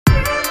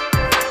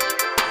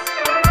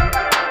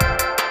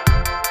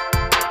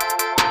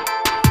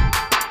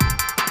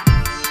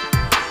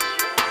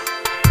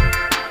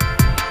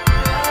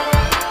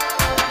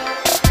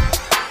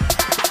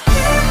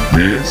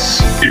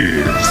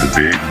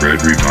Big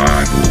Red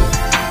Revival.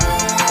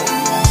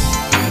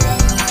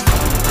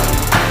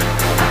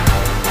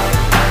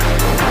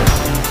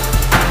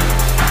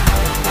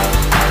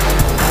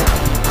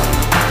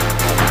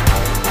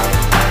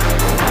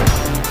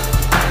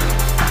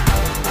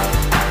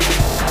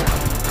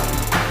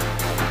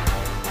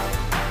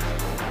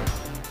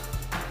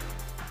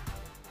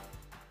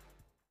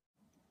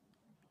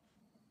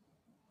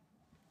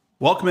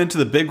 Welcome into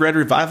the Big Red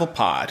Revival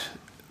Pod,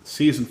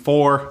 Season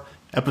 4,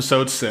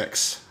 Episode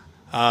 6.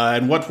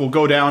 And what will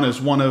go down as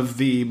one of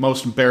the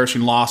most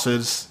embarrassing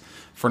losses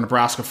for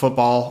Nebraska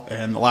football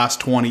in the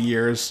last 20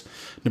 years.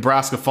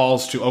 Nebraska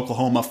falls to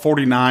Oklahoma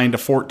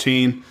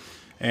 49-14,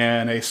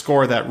 and a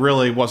score that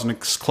really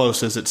wasn't as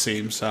close as it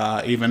seems.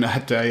 Even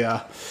at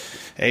a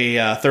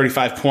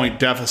 35-point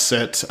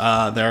deficit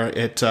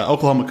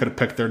Oklahoma could have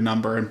picked their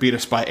number and beat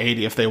us by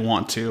 80 if they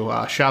want to.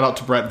 Shout out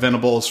to Brett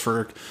Venables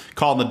for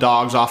calling the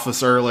dogs off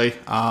us early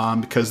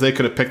because they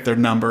could have picked their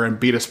number and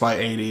beat us by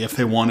 80 if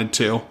they wanted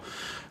to.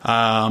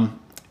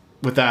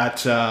 With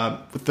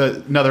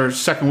another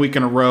second week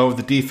in a row,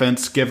 the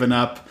defense giving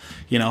up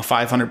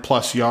 500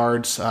 plus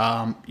yards.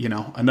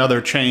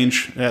 Another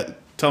change.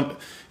 Tell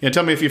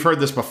me if you've heard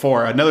this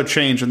before. Another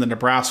change in the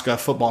Nebraska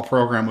football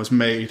program was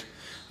made.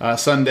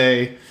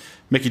 Sunday,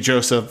 Mickey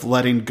Joseph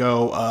letting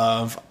go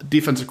of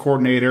defensive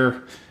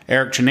coordinator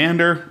Eric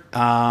Chinander,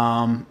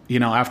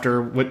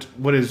 after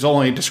what is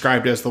only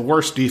described as the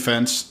worst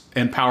defense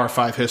in Power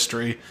 5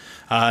 history.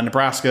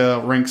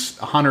 Nebraska ranks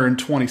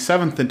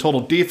 127th in total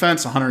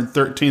defense,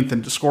 113th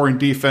in scoring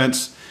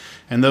defense,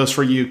 and those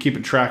for you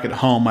keeping track at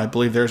home, I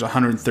believe there's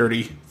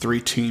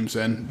 133 teams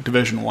in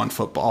Division I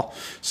football.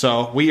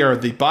 So we are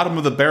the bottom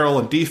of the barrel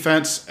in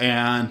defense,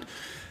 and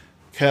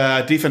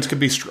defense could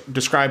be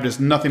described as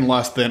nothing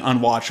less than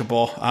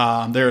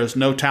unwatchable. There is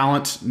no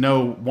talent,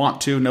 no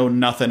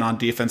nothing on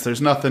defense. There's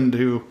nothing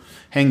to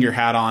hang your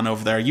hat on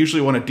over there.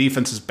 Usually when a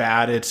defense is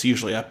bad, it's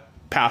usually a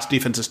pass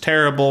defense is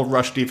terrible,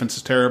 rush defense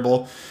is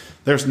terrible.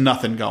 There's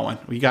nothing going.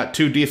 We got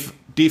three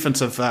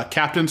defensive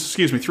captains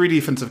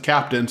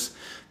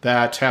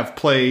that have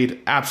played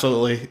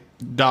absolutely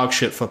dog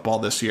shit football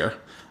this year.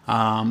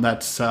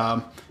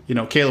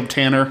 Caleb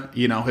Tanner,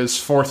 his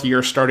fourth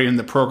year starting in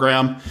the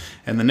program,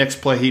 and the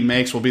next play he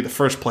makes will be the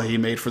first play he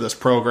made for this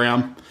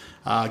program.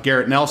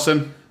 Garrett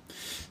Nelson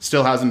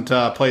still hasn't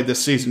played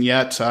this season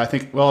yet. I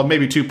think,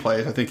 maybe 2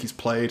 plays. I think he's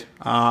played.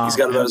 He's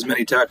got about as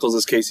many tackles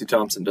as Casey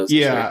Thompson does.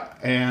 Yeah,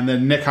 and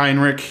then Nick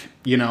Heinrich,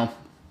 he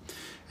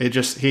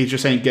just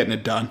ain't getting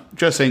it done.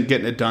 Just ain't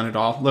getting it done at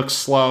all. Looks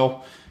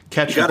slow.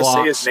 Catching blocks. You got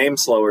to say his name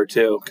slower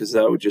too, because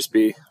that would just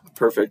be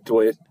perfect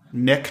way.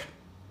 Nick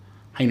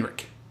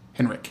Heinrich.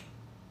 I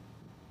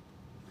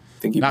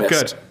think he not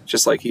missed, good,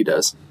 just like he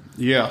does.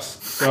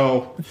 Yes.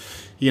 So,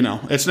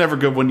 it's never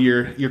good when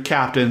your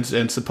captains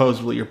and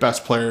supposedly your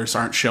best players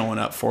aren't showing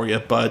up for you.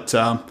 But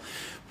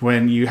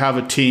when you have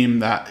a team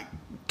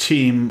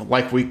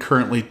like we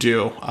currently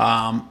do,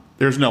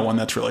 there's no one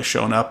that's really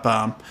showing up.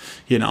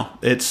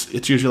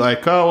 It's usually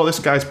like, oh, well, this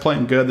guy's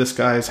playing good. This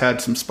guy's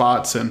had some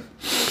spots, and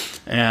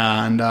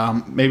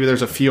maybe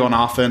there's a few on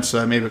offense,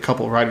 maybe a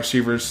couple of wide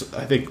receivers.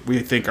 We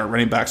think our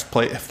running backs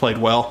have played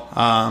well,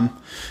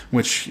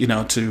 which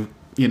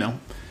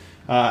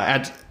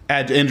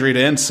add injury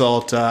to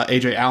insult.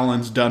 A.J.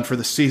 Allen's done for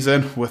the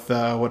season with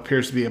what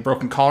appears to be a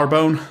broken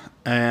collarbone,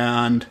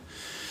 and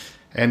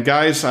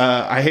guys,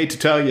 I hate to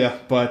tell you,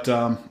 but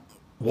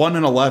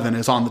 1-11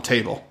 is on the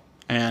table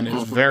and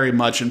is very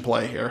much in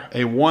play here.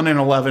 A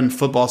 1-11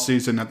 football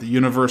season at the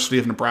University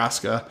of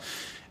Nebraska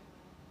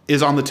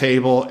is on the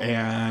table,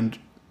 and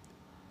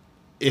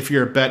if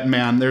you're a bet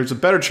man, there's a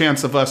better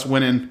chance of us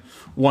winning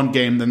 1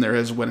 game than there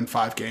is winning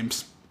 5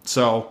 games.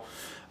 So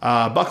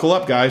buckle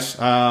up, guys.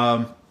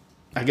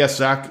 I guess,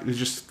 Zach,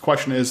 the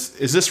question is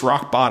this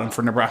rock bottom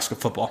for Nebraska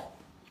football?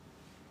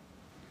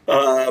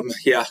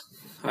 Yeah,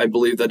 I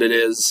believe that it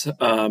is.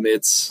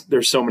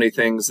 There's so many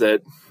things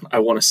that I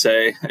want to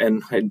say,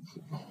 and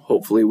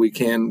hopefully we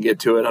can get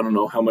to it. I don't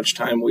know how much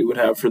time we would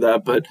have for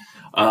that, but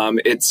I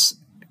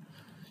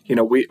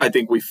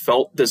think we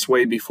felt this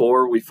way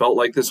before. We felt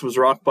like this was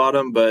rock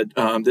bottom, but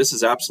this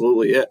is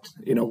absolutely it.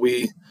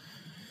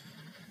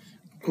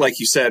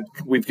 Like you said,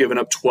 we've given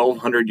up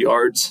 1,200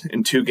 yards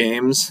in 2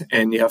 games,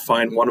 and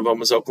fine, one of them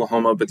was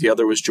Oklahoma, but the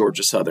other was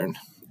Georgia Southern.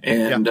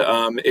 And who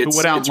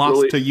went out and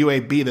lost to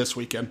UAB this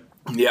weekend.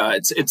 Yeah,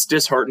 it's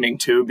disheartening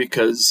too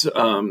because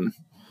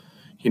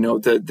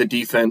the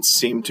defense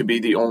seemed to be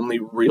the only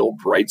real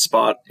bright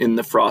spot in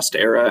the Frost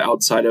era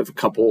outside of a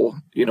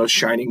couple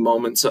shining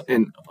moments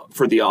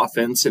for the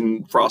offense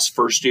in Frost's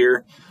first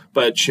year.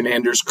 But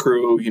Chinander's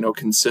crew,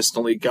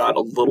 consistently got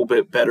a little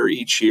bit better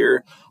each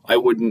year. I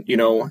wouldn't,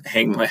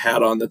 hang my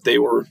hat on that they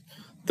were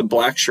the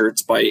black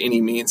shirts by any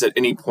means at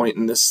any point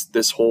in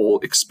this whole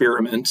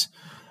experiment.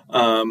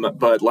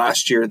 But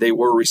last year they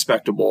were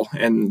respectable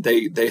and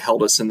they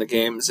held us in the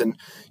games. And,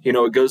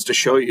 it goes to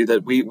show you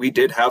that we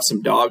did have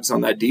some dogs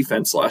on that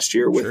defense last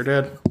year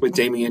with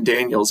Damian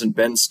Daniels and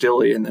Ben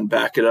Stilley, and then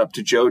back it up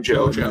to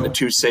JoJo. And the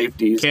 2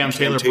 safeties, Cam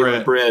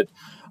Taylor Britt.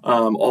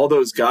 all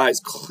those guys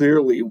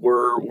clearly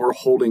were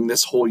holding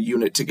this whole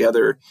unit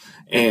together,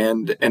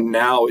 and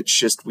now it's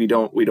just we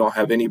don't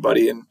have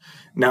anybody. And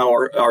now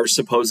our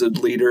supposed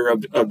leader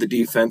of the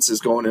defense is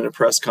going in a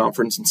press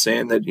conference and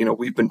saying that,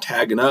 we've been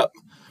tagging up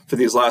for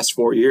these last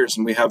 4 years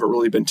and we haven't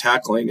really been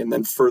tackling. And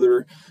then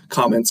further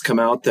comments come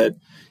out that,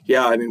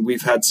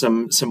 we've had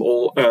some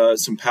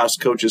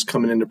past coaches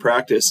coming into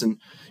practice, and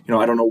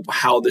I don't know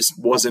how this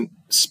wasn't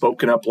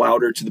spoken up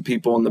louder to the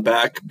people in the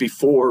back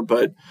before,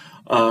 but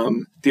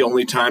the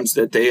only times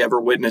that they ever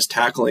witnessed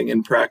tackling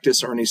in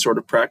practice or any sort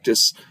of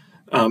practice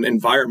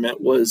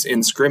environment was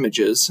in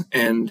scrimmages.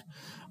 And,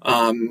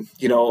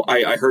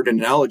 I heard an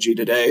analogy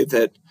today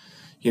that,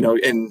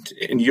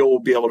 and you'll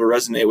be able to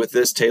resonate with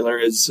this, Taylor,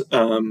 is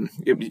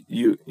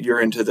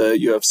you're into the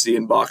UFC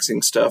and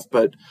boxing stuff,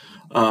 but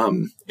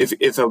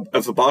if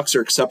a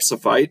boxer accepts a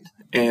fight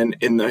and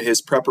in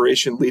his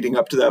preparation leading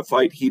up to that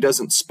fight, he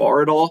doesn't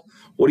spar at all,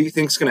 what do you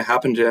think is going to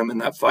happen to him in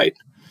that fight?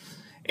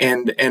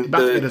 And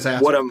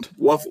what I'm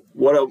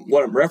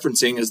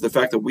referencing is the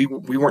fact that we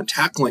weren't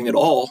tackling at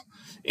all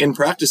in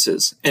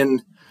practices,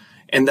 and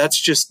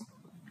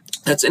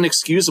that's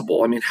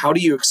inexcusable. I mean, how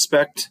do you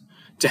expect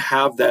to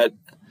have that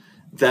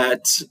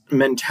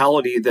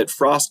mentality that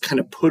Frost kind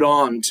of put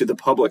on to the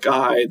public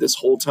eye this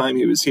whole time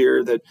he was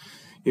here, that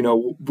we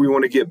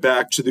want to get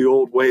back to the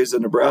old ways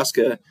of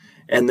Nebraska,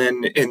 and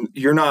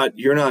you're not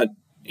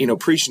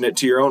preaching it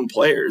to your own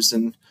players.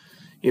 And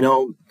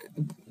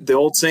the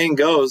old saying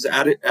goes,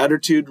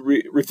 attitude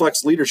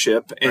reflects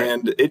leadership,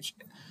 and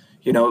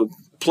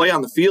play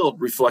on the field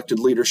reflected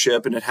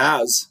leadership, and it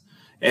has.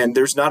 And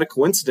there's not a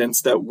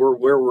coincidence that we're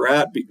where we're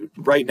at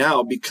right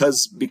now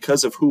because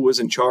of who was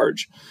in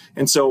charge.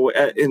 And so,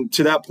 and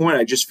to that point,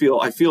 I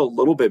feel a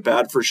little bit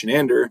bad for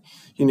Chinander.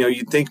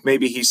 You'd think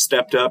maybe he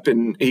stepped up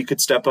and he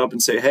could step up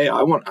and say, "Hey,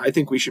 I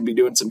think we should be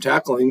doing some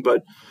tackling."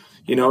 But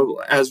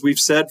as we've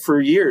said for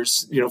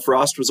years,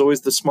 Frost was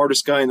always the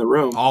smartest guy in the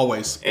room,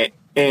 always.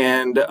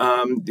 And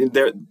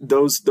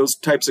those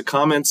types of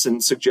comments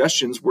and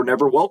suggestions were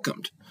never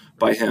welcomed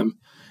by him.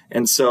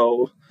 And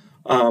so.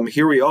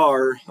 Here we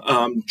are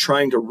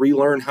trying to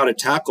relearn how to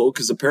tackle,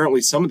 because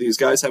apparently some of these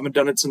guys haven't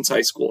done it since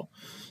high school.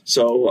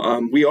 So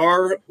we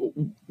are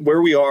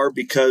where we are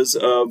because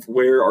of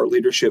where our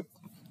leadership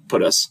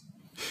put us.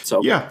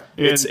 So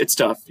it's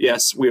tough.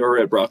 Yes, we are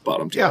at rock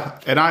bottom too. Yeah,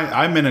 and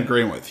I'm in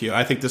agreement with you.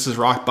 I think this is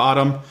rock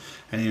bottom.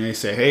 And you may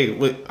say, "Hey,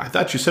 I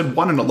thought you said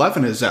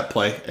 1-11 is at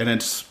play," and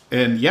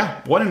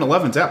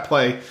 1-11 is at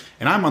play,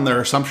 and I'm under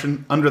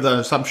the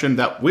assumption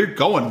that we're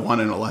going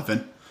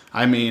 1-11.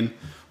 I mean,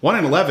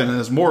 1-11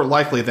 is more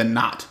likely than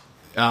not.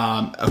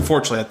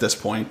 Unfortunately, at this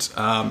point,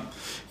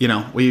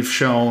 we've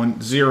shown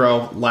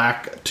zero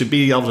lack to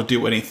be able to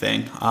do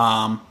anything.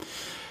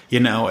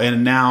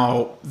 And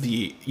now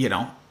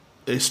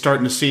is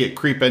starting to see it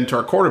creep into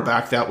our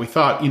quarterback that we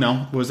thought,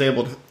 was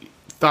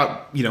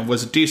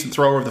a decent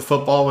thrower of the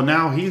football, and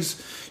now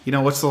he's,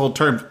 what's the little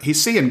term?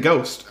 He's seeing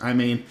ghost. I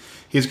mean,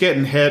 he's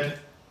getting hit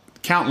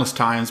countless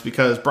times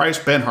because Bryce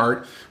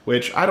Benhart,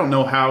 which I don't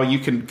know how you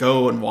can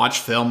go and watch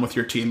film with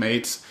your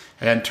teammates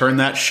and turn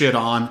that shit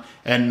on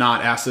and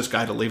not ask this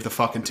guy to leave the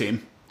fucking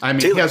team. I mean,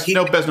 Taylor, he has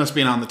no business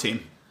being on the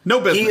team. No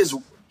business.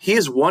 He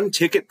is one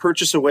ticket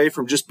purchase away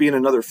from just being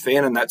another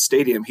fan in that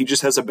stadium. He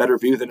just has a better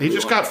view than he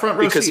just got front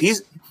row because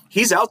seats.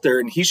 he's out there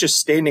and he's just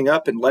standing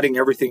up and letting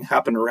everything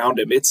happen around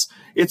him. It's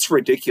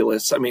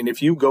ridiculous. I mean,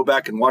 if you go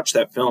back and watch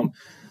that film,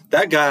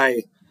 that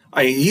guy,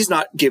 he's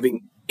not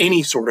giving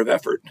any sort of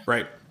effort.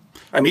 Right.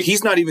 I mean,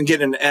 he's not even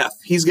getting an F.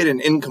 He's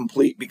getting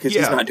incomplete because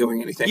he's not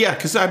doing anything. Yeah,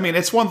 because, I mean,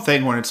 it's one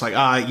thing when it's like,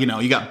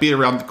 you got beat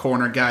around the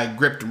corner, guy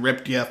gripped and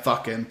ripped you,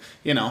 fucking,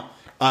 no,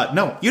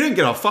 you didn't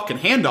get a fucking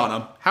hand on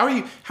him. How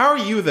are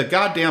you the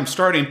goddamn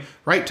starting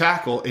right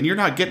tackle and you're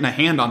not getting a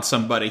hand on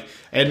somebody?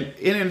 And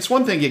it's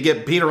one thing you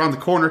get beat around the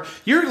corner.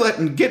 You're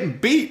getting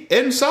beat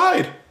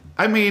inside.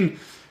 I mean,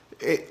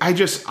 I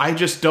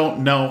just don't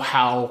know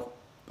how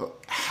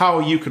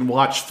you can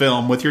watch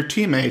film with your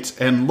teammates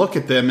and look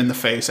at them in the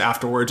face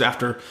afterwards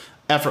after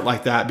effort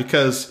like that,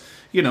 because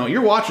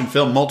you're watching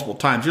film multiple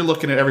times, you're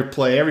looking at every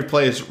play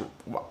is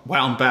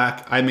wound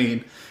back. I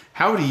mean,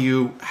 how do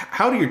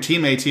your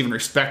teammates even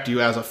respect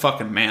you as a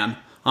fucking man?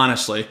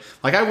 Honestly,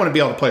 like, I want to be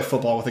able to play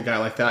football with a guy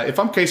like that. If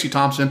I'm Casey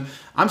Thompson,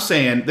 I'm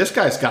saying this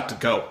guy's got to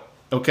go.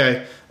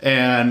 Okay,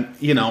 and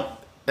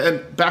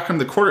and back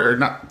on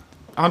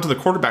onto the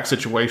quarterback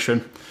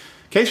situation.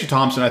 Casey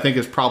Thompson, I think,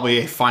 is probably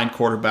a fine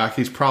quarterback.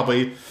 He's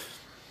probably,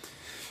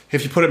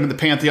 if you put him in the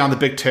pantheon of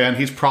the Big Ten,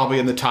 he's probably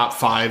in the top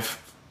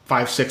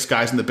 5-6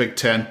 guys in the Big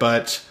Ten.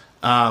 But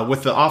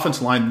with the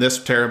offensive line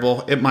this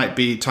terrible, it might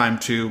be time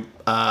to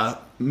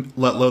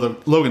let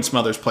Logan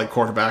Smothers play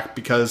quarterback,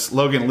 because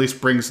Logan at least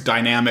brings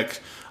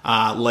dynamic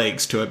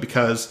legs to it,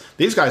 because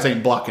these guys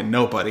ain't blocking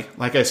nobody.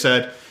 Like I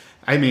said,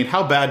 I mean,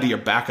 how bad do your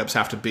backups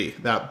have to be?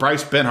 That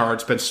Bryce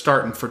Benhart's been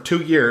starting for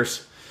 2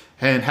 years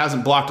and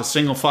hasn't blocked a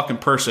single fucking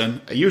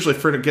person. Usually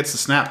Fritter gets the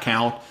snap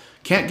count,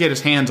 can't get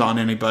his hands on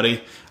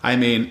anybody. I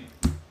mean,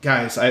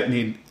 guys,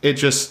 it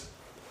just...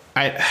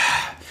 And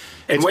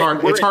it's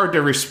hard. It's hard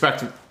to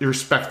respect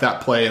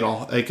that play at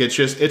all. Like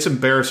it's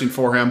embarrassing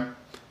for him.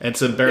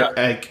 It's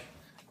embarrassing.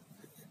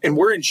 And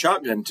we're in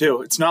shotgun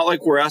too. It's not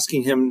like we're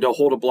asking him to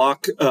hold a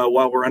block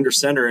while we're under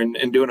center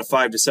and doing a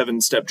 5 to 7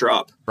 step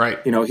drop. Right.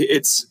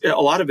 It's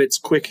a lot of it's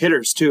quick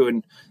hitters too.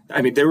 And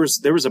I mean, there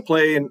was a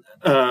play in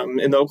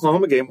the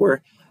Oklahoma game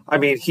where,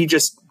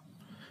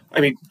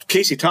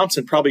 Casey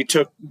Thompson probably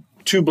took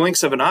 2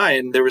 blinks of an eye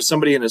and there was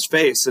somebody in his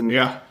face. And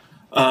the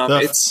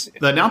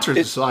announcer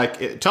is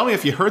like, tell me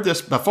if you heard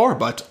this before,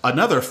 but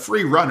another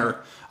free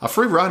runner. A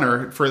free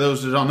runner, for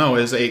those who don't know,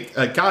 is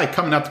a guy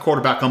coming at the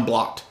quarterback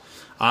unblocked.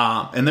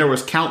 And there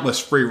was countless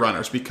free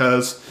runners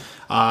because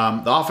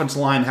the offensive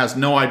line has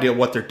no idea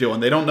what they're doing.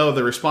 They don't know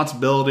the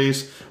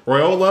responsibilities.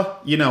 Royola,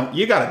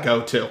 you got to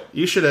go too.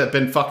 You should have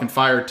been fucking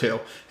fired too.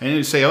 And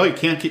you say, you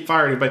can't keep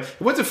firing anybody.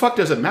 What the fuck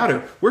does it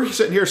matter? We're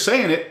sitting here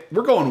saying it.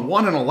 We're going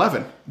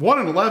 1-11.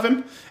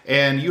 1-11,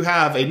 and you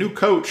have a new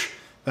coach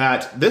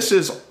that this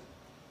is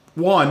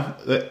one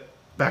that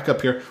back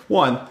up here.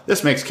 One,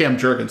 this makes Cam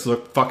Jurgens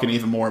look fucking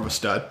even more of a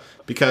stud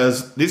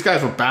because these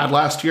guys were bad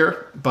last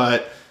year,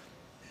 but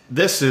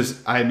this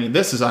is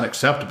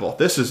unacceptable.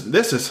 This is,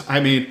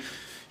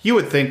 you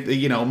would think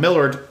that,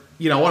 Millard,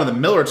 one of the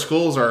Millard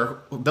schools or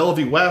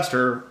Bellevue West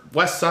or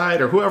West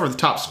Side or whoever the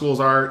top schools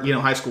are,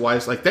 high school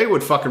wise, like they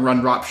would fucking run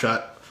drop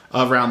shut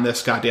around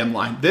this goddamn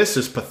line. This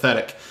is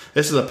pathetic.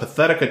 This is a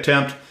pathetic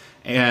attempt.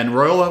 And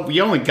Royola, we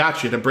only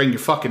got you to bring your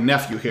fucking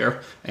nephew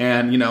here.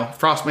 And,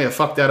 Frost may have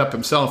fucked that up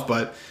himself,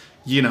 but,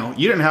 you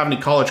didn't have any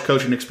college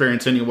coaching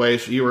experience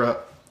anyways. You were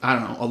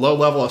a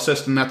low-level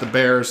assistant at the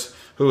Bears,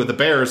 who the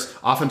Bears'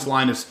 offensive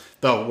line is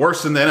the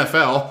worst in the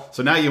NFL.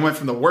 So now you went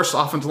from the worst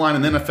offensive line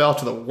in the NFL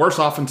to the worst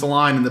offensive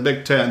line in the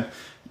Big Ten.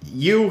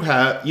 You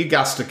got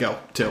to go,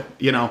 too.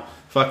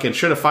 Fucking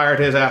should have fired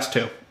his ass,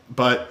 too.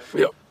 But...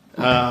 Yep.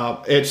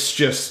 It's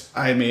just,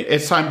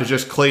 it's time to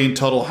just clean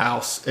total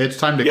house. It's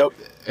time to,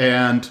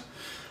 and,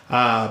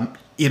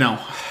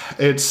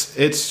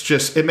 it's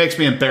just, it makes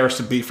me embarrassed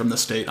to be from the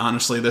state,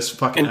 honestly, this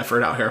fucking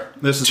effort out here.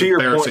 This is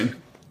embarrassing.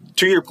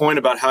 To your point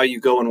about how you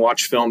go and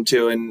watch film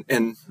too,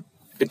 and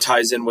it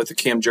ties in with the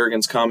Cam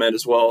Jurgens comment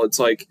as well. It's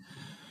like,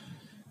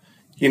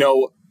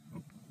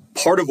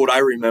 part of what I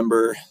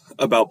remember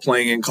about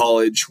playing in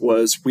college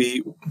was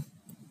we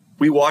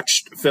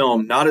watched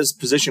film, not as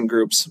position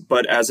groups,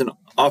 but as an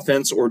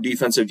offense or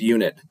defensive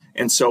unit.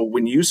 And so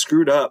when you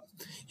screwed up,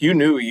 you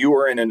knew you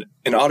were in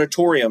an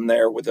auditorium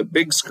there with a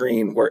big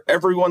screen where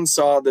everyone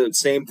saw the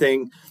same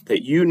thing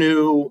that you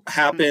knew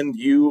happened.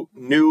 You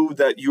knew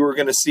that you were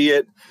going to see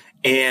it.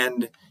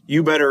 And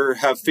you better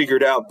have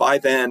figured out by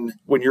then,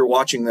 when you're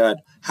watching that,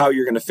 how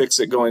you're going to fix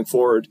it going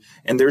forward.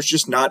 And there's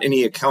just not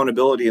any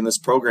accountability in this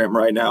program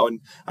right now.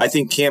 And I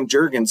think Cam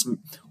Jurgens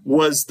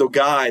was the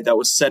guy that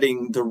was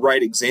setting the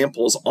right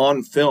examples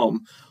on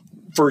film.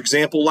 For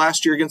example,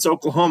 last year against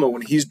Oklahoma,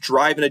 when he's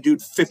driving a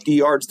dude 50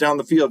 yards down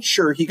the field,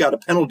 sure, he got a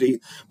penalty.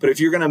 But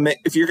if you're gonna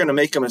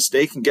make a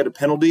mistake and get a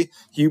penalty,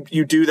 you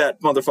do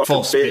that motherfucking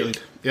full big. Speed.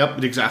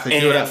 Yep, exactly.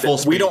 Do it at full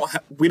speed.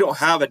 We don't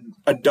have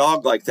a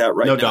dog like that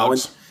right now. No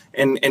dogs.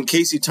 And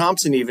Casey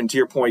Thompson, even to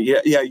your point,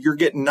 you're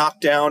getting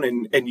knocked down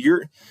and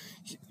you're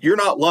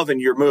not loving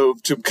your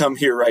move to come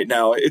here right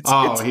now.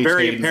 It's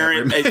very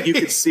apparent, and you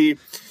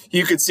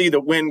could see the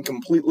wind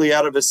completely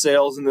out of his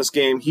sails in this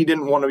game. He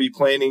didn't want to be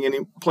playing in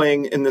this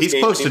game. He's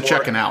close to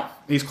checking out.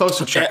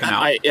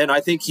 And I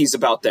think he's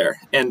about there,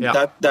 and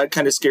that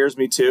kind of scares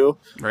me too.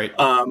 Right.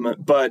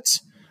 But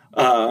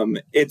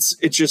it's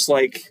just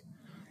like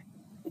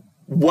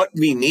what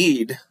we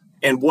need.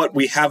 And what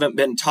we haven't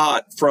been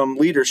taught from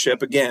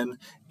leadership, again,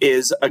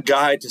 is a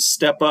guy to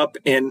step up,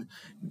 and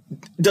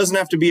doesn't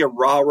have to be a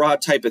rah-rah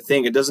type of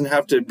thing. It doesn't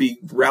have to be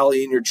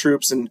rallying your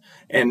troops and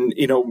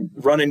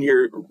running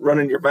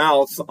your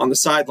mouth on the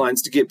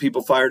sidelines to get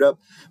people fired up.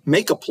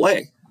 Make a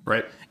play.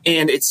 Right.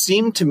 And it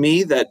seemed to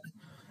me that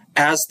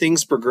as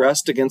things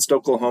progressed against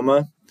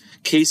Oklahoma,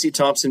 Casey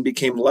Thompson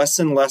became less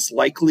and less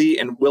likely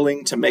and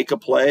willing to make a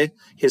play.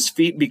 His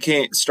feet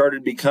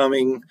started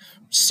becoming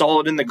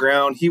solid in the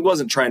ground. He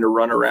wasn't trying to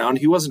run around.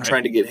 He wasn't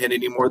trying to get hit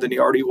any more than he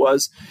already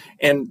was.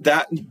 And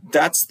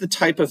that's the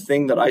type of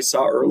thing that I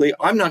saw early.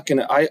 I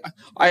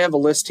have a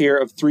list here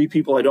of 3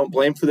 people I don't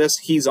blame for this.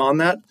 He's on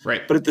that.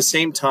 Right. But at the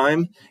same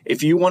time,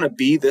 if you want to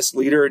be this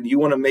leader and you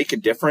want to make a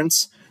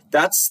difference,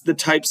 that's the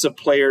types of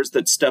players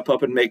that step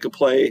up and make a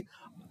play.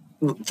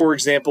 For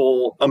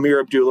example,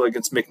 Amir Abdullah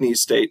against McNeese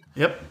State.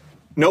 Yep.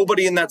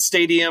 Nobody in that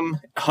stadium,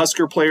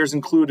 Husker players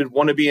included,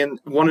 wanted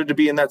to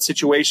be in that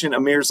situation.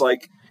 Amir's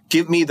like,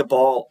 give me the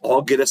ball.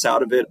 I'll get us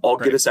out of it. I'll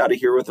get us out of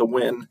here with a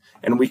win,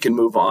 and we can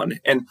move on.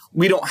 And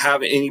we don't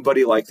have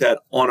anybody like that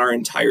on our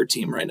entire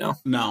team right now.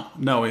 No,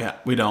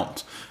 we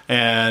don't.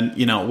 And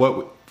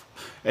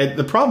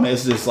the problem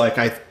is like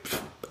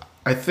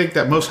I think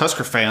that most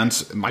Husker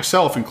fans,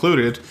 myself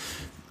included,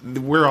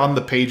 we're on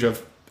the page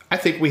of, I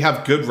think we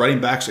have good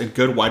running backs and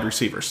good wide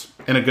receivers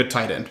and a good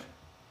tight end.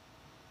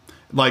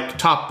 Like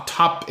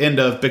top end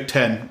of Big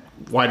Ten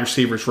wide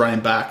receivers, running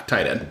back,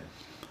 tight end.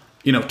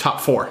 Top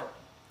 4.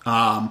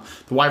 The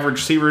wide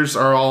receivers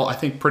are all, I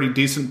think, pretty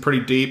decent,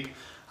 pretty deep.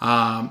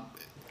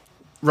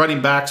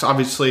 Running backs,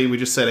 obviously, we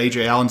just said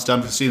A.J. Allen's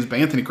done for the season, but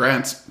Anthony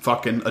Grant's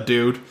fucking a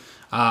dude.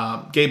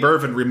 Gabe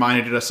Ervin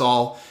reminded us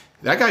all,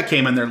 that guy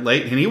came in there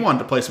late, and he wanted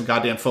to play some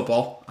goddamn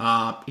football.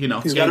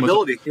 He's got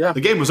ability, yeah. The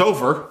game was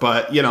over,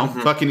 but,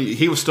 fucking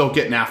he was still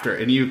getting after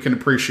it, and you can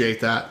appreciate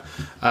that.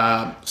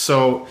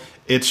 So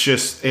it's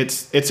just,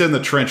 it's in the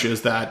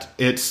trenches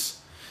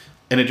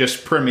and it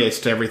just permeates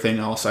to everything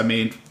else. I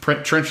mean,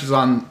 trenches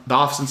on the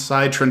offensive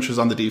side, trenches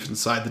on the defensive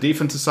side. The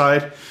defensive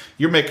side,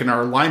 you're making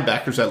our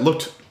linebackers that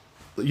looked,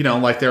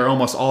 like they're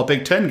almost all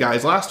Big Ten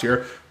guys last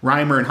year,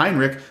 Reimer and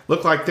Heinrich,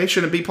 look like they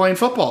shouldn't be playing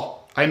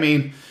football. I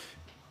mean,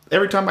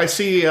 every time I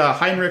see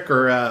Heinrich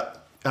or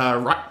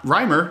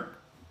Reimer,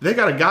 they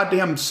got a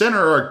goddamn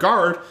center or a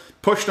guard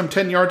pushing them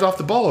 10 yards off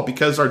the ball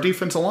because our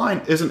defensive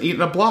line isn't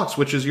eating up blocks,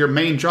 which is your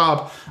main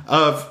job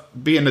of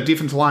being a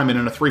defensive lineman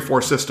in a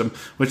 3-4 system,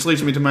 which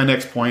leads me to my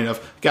next point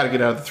of got to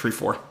get out of the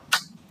 3-4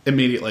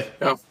 immediately.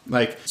 Yeah.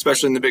 Like,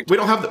 especially in the Big Ten.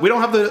 We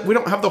don't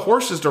have the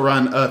horses to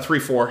run a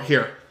 3-4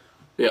 here.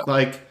 Yeah.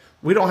 Like,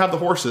 we don't have the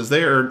horses.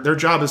 Their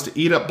job is to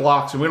eat up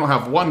blocks, and we don't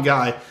have one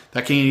guy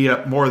that can eat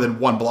up more than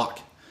one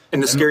block.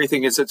 And the scary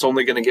thing is it's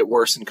only going to get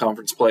worse in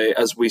conference play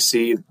as we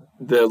see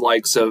the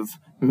likes of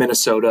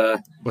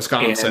Minnesota,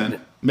 Wisconsin,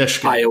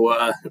 Michigan,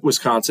 Iowa,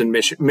 Wisconsin,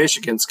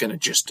 Michigan's going to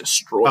just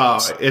destroy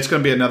us. It's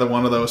going to be another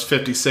one of those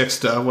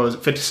 56-3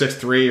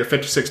 or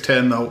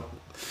 56-10 though.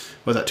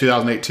 Was that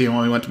 2018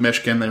 when we went to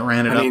Michigan? They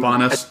ran it up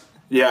on us.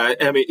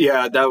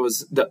 That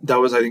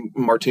was I think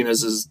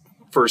Martinez's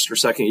first or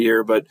second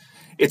year, but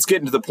it's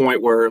getting to the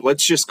point where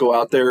let's just go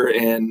out there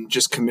and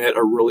just commit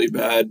a really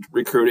bad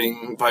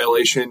recruiting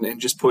violation and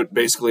just put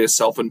basically a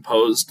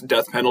self-imposed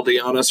death penalty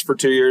on us for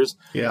 2 years.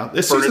 Yeah,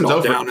 this season's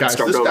over,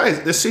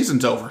 guys. This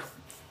season's over.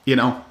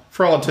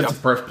 For all intents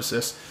and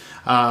purposes,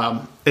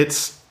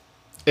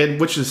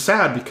 which is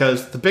sad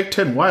because the Big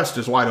Ten West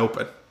is wide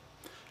open,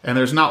 and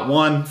there's not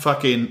one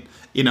fucking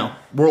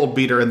world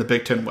beater in the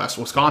Big Ten West.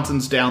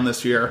 Wisconsin's down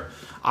this year.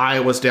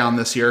 Iowa's down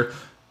this year.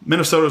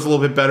 Minnesota's a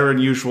little bit better than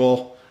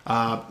usual.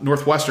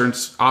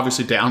 Northwestern's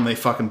obviously down. They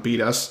fucking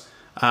beat us.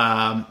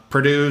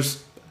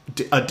 Purdue's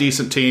a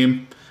decent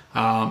team.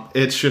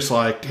 It's just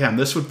like, damn,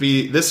 this would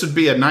be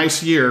a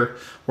nice year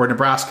where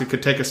Nebraska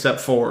could take a step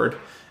forward.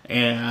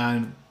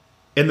 And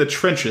in the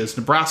trenches,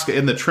 Nebraska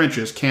in the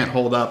trenches can't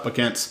hold up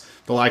against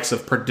the likes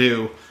of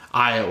Purdue,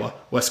 Iowa,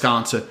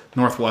 Wisconsin,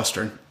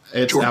 Northwestern.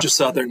 Georgia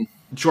Southern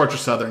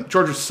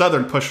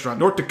pushed around.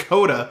 North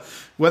Dakota,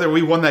 whether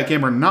we won that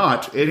game or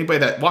not, anybody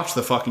that watched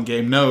the fucking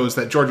game knows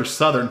that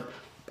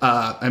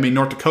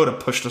North Dakota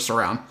pushed us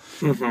around.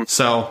 Mm-hmm.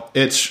 So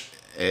it's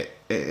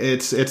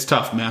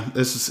tough, man.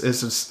 This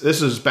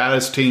is as bad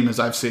a team as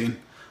I've seen.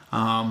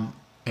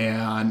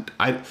 And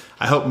I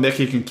hope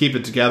Mickey can keep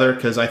it together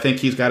because I think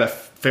he's got a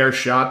fair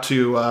shot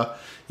to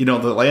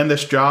land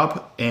this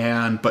job.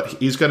 But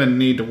he's going to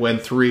need to win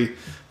three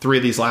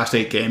of these last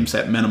 8 games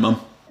at minimum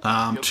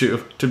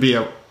to be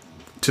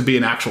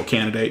an actual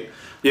candidate.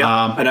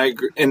 Yeah, and I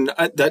agree.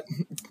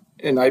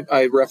 And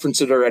I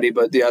referenced it already,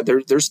 but yeah,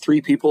 there's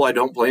 3 people I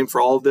don't blame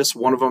for all of this.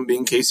 One of them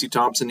being Casey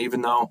Thompson,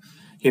 even though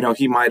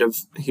he might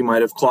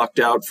have clocked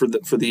out for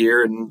the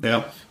year, and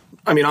yeah.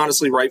 I mean,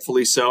 honestly,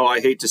 rightfully so.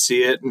 I hate to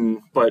see it,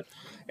 and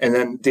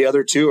then the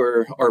other 2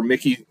 are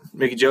Mickey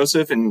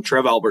Joseph and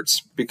Trev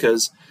Alberts,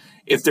 because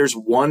if there's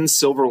one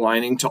silver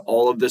lining to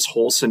all of this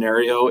whole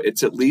scenario,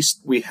 it's at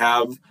least we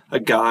have a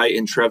guy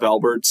in Trev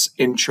Alberts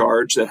in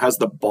charge that has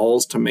the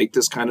balls to make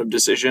this kind of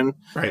decision.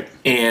 Right.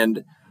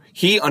 And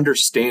he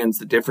understands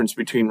the difference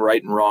between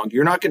right and wrong.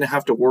 You're not going to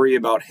have to worry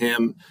about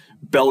him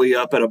belly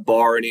up at a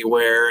bar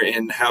anywhere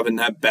and having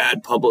that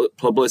bad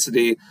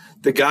publicity.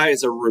 The guy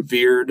is a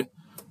revered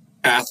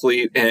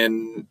athlete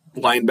and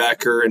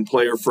linebacker and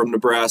player from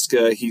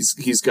Nebraska.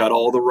 He's got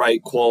all the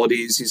right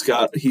qualities.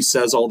 He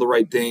says all the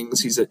right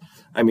things. He's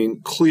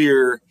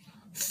clear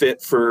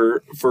fit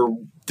for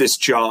this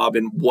job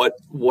and what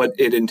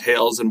it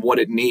entails and what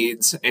it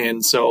needs.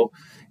 And so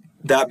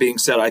that being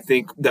said, I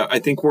think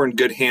we're in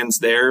good hands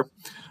there.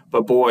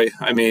 But boy,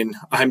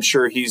 I'm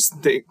sure he's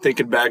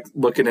thinking back,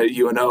 looking at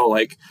UNO,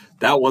 like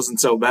that wasn't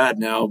so bad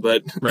now.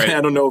 But right.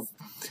 I don't know if,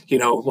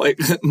 like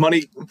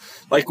money,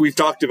 like we've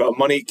talked about,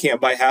 money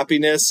can't buy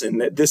happiness,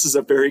 and this is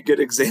a very good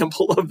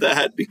example of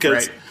that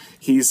because right.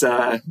 he's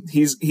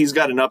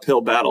got an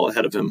uphill battle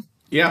ahead of him.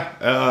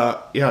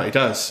 Yeah, he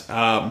does.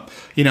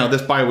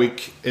 This bye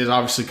week is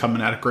obviously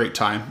coming at a great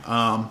time.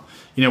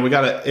 We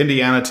got an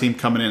Indiana team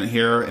coming in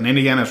here, and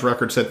Indiana's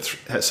record says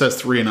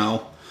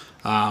 3-0.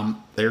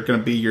 They're going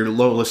to be your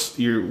worst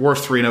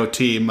 3-0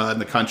 team in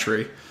the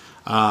country.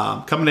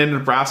 Coming into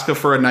Nebraska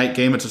for a night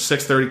game, it's a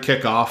 6:30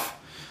 kickoff,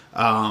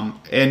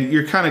 and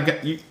you're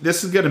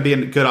this is going to be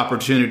a good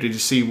opportunity to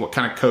see what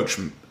kind of coach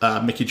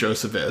Mickey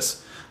Joseph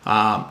is.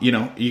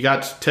 You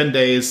got 10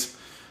 days.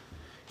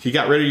 You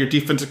got rid of your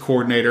defensive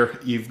coordinator.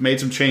 You've made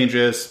some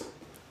changes.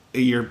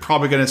 You're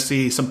probably going to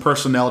see some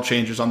personnel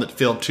changes on the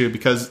field, too,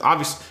 because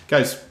obviously,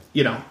 guys,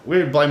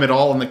 we blame it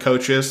all on the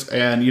coaches.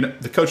 And,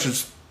 the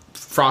coaches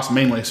Frost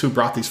mainly is who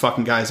brought these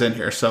fucking guys in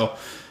here. So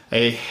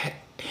a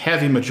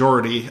heavy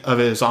majority of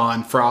it is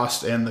on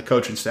Frost and the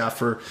coaching staff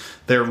for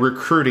their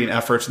recruiting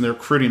efforts and their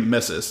recruiting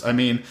misses. I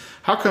mean,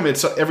 how come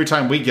it's every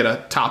time we get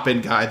a top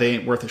end guy, they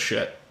ain't worth a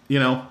shit? You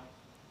know?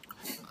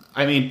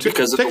 I mean,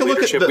 because take a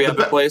look at we have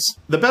in place.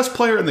 The best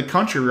player in the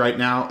country right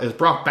now is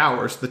Brock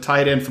Bowers, the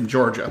tight end from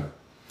Georgia.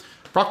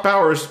 Brock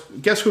Bowers,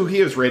 guess who he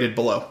is rated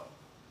below?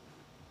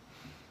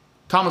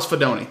 Thomas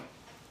Fidone.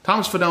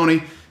 Thomas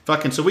Fidone,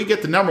 so we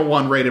get the number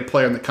 1 rated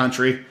player in the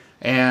country,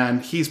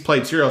 and he's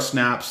played 0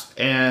 snaps,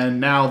 and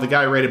now the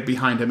guy rated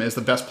behind him is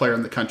the best player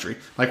in the country.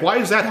 Like, why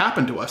does that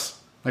happen to us?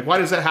 Why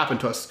does that happen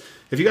to us?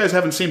 If you guys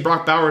haven't seen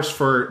Brock Bowers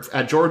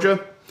at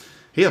Georgia,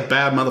 he's a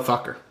bad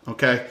motherfucker,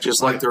 okay?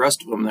 Just like the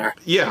rest of them there.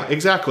 Yeah,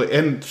 exactly.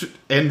 And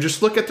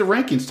just look at the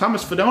rankings.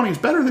 Thomas Fidone is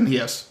better than he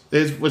is.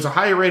 Was a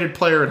higher rated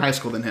player in high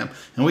school than him.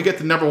 And we get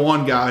the number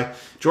 1 guy.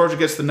 Georgia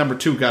gets the number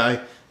 2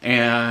 guy.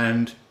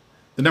 And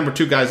the number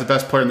 2 guy is the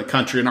best player in the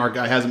country, and our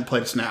guy hasn't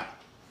played a snap.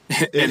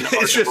 And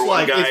it's just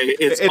like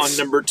it's on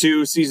number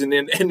 2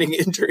 season-ending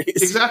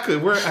injuries. Exactly.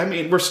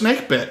 We're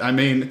snake bit.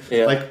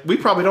 We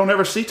probably don't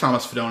ever see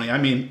Thomas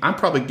Fidone. I'm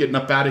probably getting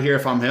up out of here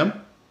if I'm him.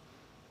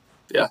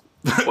 Yeah.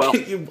 Well,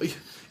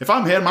 if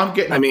I'm him, I'm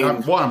getting.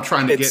 I'm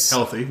trying to get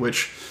healthy,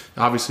 which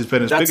obviously has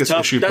been his biggest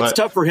issue. That's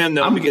tough for him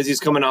though, because he's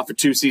coming off of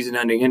 2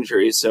 season-ending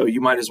injuries. So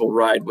you might as well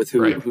ride with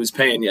who's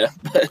paying you.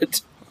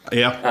 But I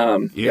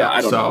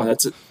don't know.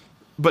 That's it.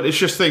 But it's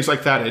just things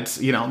like that. It's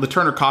the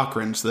Turner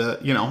Cochrans.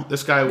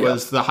 This guy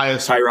was the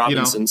highest. Ty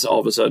Robinson's all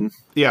of a sudden.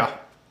 Yeah,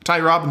 Ty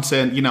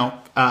Robinson. Nick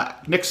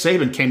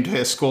Saban came to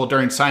his school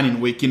during signing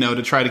week.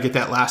 To try to get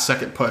that last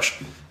second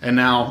push, and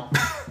now.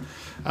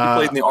 He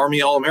played in the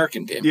Army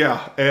All-American game.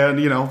 Yeah,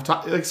 and,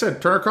 like I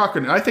said, Turner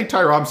Cochran, I think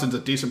Ty Robinson's a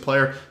decent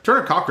player.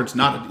 Turner Cochran's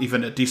not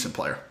even a decent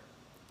player.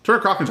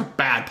 Turner Cochran's a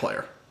bad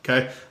player,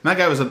 okay? And that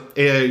guy was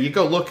you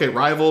go look at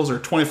Rivals or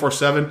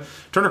 24/7,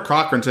 Turner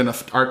Cochran's in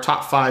our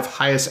top 5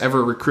 highest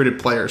ever recruited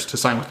players to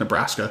sign with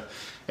Nebraska,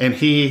 and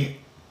he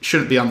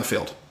shouldn't be on the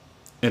field.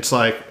 It's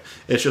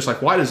just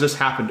like, why does this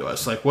happen to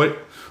us? Like, what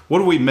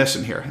are we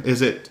missing here?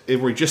 Is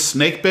we just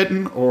snake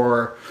bitten,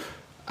 or...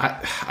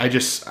 I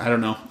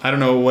don't know. I don't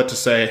know what to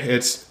say.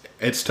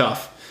 It's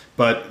tough,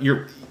 but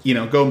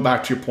going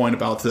back to your point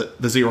about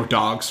the 0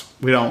 dogs.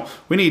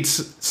 We need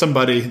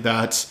somebody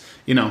that's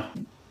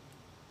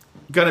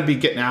gonna be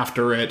getting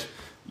after it,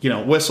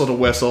 whistle to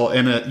whistle,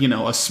 and a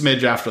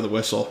smidge after the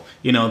whistle.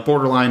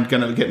 Borderline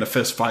gonna get in a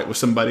fist fight with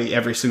somebody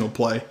every single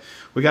play.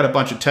 We got a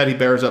bunch of teddy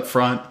bears up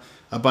front,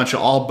 a bunch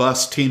of all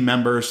bus team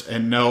members,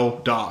 and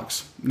no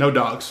dogs. No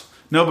dogs.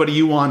 Nobody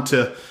you want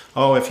to,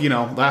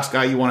 last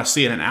guy you want to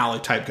see in an alley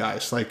type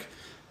guys. Like,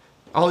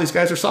 all these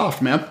guys are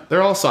soft, man.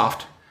 They're all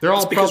soft. They're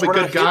all probably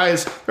good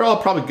guys. They're all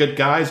probably good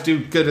guys,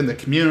 do good in the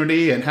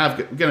community, and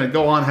going to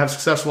go on, have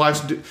successful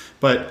lives.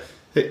 But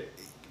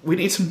we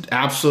need some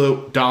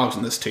absolute dogs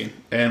in this team,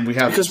 and we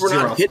have because we're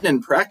 0. not hitting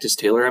in practice,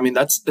 Taylor.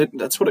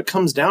 That's what it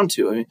comes down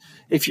to.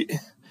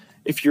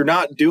 If you're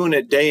not doing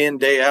it day in,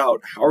 day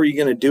out, how are you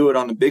going to do it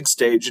on the big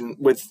stage and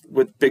with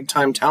big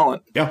time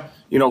talent? Yeah.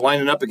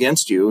 Lining up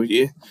against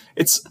you.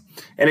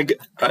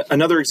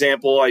 Another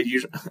example, I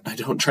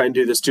don't try and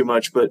do this too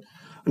much, but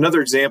another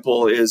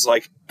example is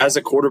like as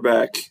a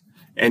quarterback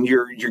and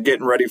you're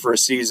getting ready for a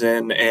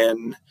season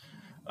and,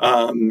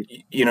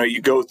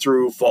 you go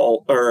through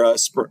fall or,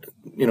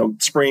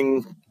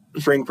 spring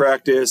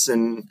practice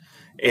and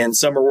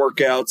summer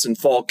workouts and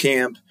fall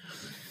camp.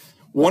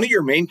 One of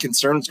your main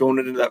concerns going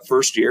into that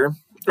first year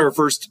or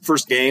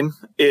first game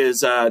is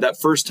that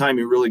first time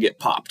you really get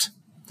popped.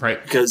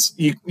 Right. Because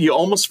you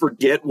almost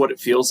forget what it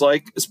feels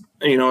like,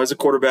 as a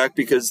quarterback,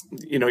 because,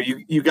 you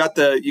got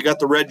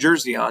the red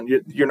jersey on,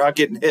 you're not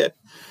getting hit.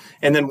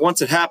 And then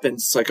once it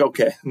happens, it's like,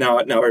 okay, now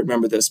I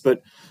remember this.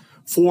 But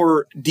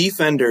for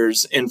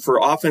defenders and for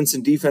offense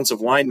and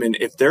defensive linemen,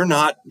 if they're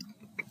not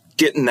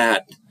getting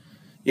that,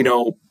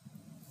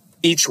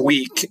 each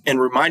week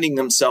and reminding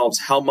themselves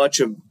how much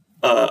of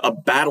a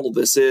battle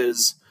this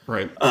is,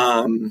 right,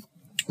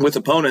 with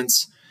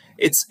opponents,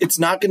 it's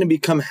not going to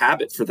become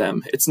habit for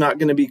them. It's not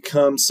going to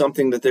become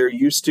something that they're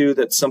used to.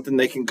 That's something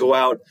they can go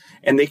out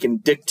and they can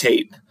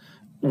dictate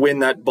when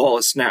that ball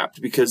is snapped,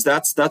 because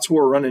that's what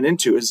we're running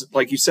into is,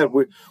 like you said,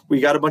 we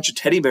got a bunch of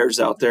teddy bears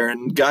out there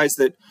and guys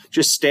that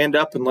just stand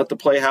up and let the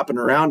play happen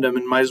around them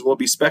and might as well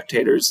be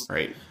spectators.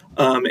 Right.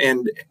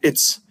 And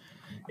it's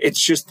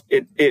just,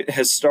 it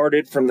has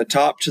started from the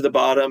top to the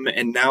bottom,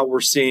 and now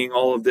we're seeing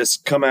all of this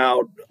come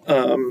out.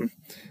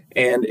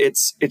 And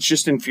it's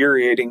just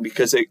infuriating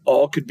because it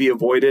all could be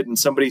avoided. And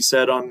somebody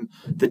said on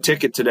the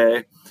ticket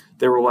today,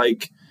 they were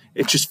like,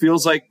 it just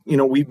feels like,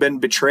 we've been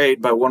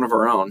betrayed by one of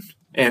our own.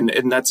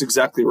 And that's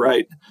exactly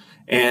right.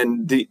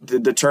 And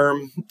the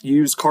term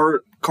used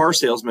car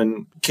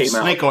salesman came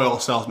out. Snake oil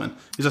salesman.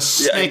 He's a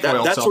snake oil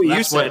salesman. That's what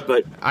you said.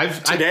 But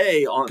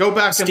today, go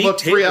back and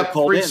look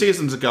three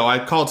seasons ago. I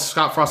called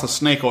Scott Frost a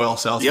snake oil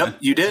salesman. Yep,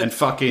 you did. And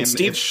fucking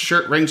it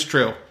sure rings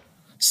true.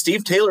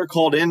 Steve Taylor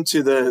called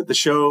into the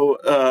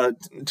show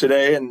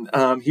today, and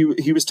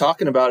he was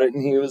talking about it,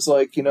 and he was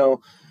like,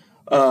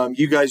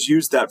 you guys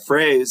used that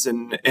phrase,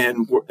 and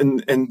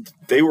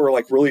they were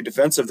like really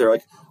defensive. They're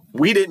like,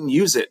 we didn't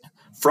use it.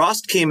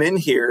 Frost came in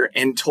here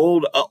and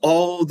told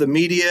all the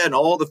media and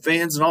all the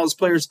fans and all his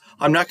players,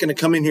 I'm not going to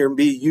come in here and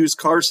be a used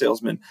car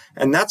salesman.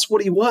 And that's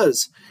what he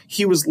was.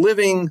 He was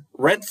living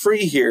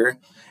rent-free here.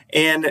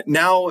 And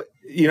now,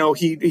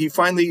 he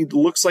finally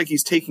looks like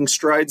he's taking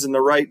strides in the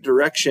right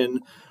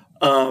direction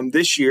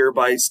this year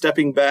by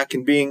stepping back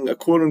and being a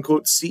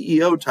quote-unquote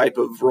CEO type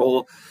of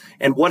role.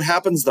 And what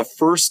happens the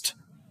first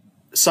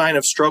sign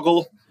of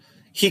struggle?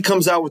 He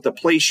comes out with a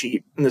play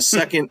sheet in the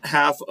second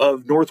half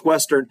of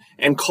Northwestern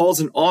and calls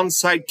an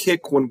onside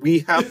kick when we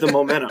have the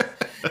momentum.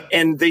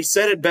 And they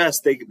said it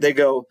best. They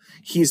go,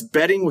 he's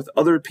betting with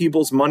other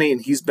people's money and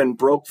he's been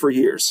broke for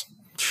years.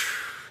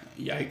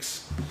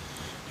 Yikes.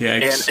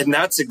 And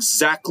that's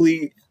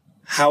exactly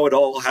how it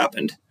all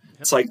happened.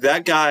 It's like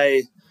that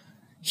guy,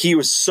 he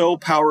was so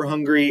power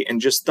hungry and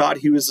just thought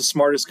he was the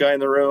smartest guy in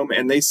the room.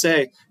 And they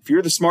say, if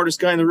you're the smartest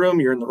guy in the room,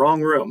 you're in the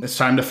wrong room. It's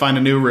time to find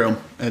a new room.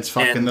 It's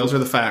fucking, and those are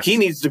the facts. He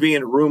needs to be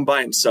in a room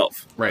by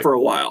himself for a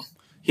while.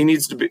 He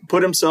needs to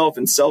put himself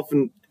in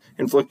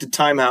self-inflicted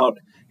timeout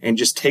and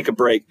just take a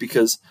break,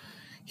 because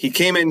he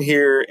came in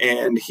here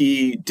and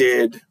he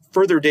did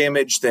further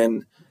damage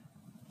than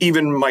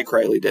even Mike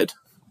Riley did.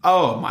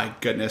 Oh my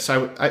goodness!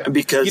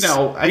 Because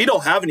we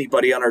don't have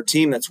anybody on our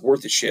team that's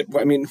worth a shit.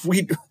 I mean,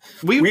 we don't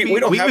have would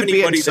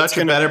be in anybody such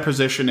a better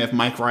position if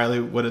Mike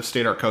Riley would have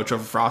stayed our coach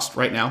over Frost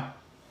right now.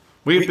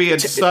 We'd be in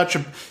such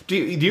a. Do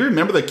you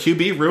remember the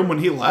QB room when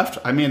he left?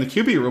 I mean, the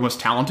QB room was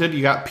talented.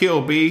 You got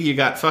POB, you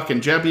got fucking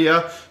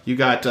Jebbia, you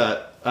got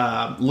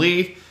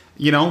Lee.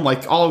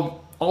 Like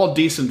all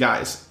decent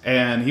guys,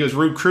 and he was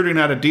recruiting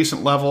at a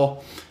decent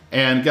level.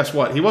 And guess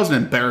what? He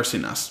wasn't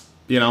embarrassing us.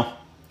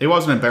 It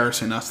wasn't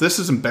embarrassing us. This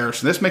is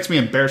embarrassing. This makes me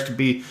embarrassed to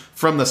be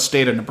from the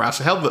state of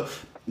Nebraska. Hell,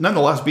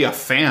 nonetheless, be a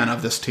fan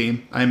of this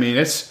team. I mean,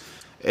 it's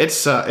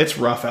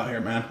rough out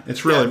here, man.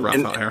 It's really rough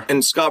out here.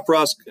 And Scott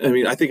Frost, I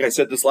mean, I think I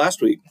said this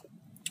last week.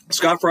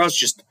 Scott Frost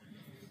just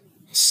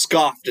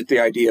scoffed at the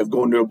idea of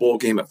going to a bowl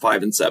game at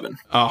 5-7.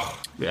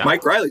 Oh, yeah.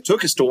 Mike Riley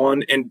took us to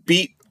one and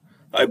beat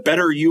a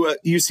better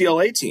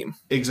UCLA team.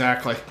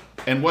 Exactly.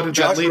 And what did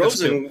that lead us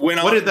to?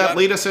 What did that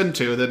lead us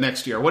into the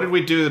next year? What did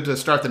we do to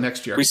start the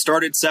next year? We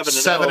started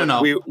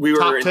 7-0. We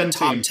top were in 10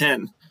 top team.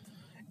 10.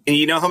 And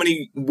you know how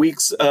many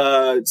weeks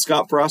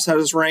Scott Frost had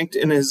us ranked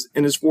in his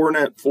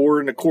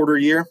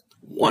 4.25 year?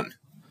 1.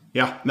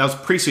 Yeah, that was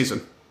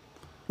preseason.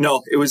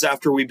 No, it was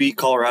after we beat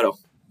Colorado.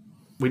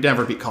 We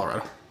never beat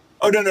Colorado.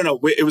 Oh, no.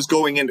 It was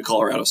going into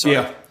Colorado. Sorry.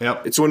 Yeah,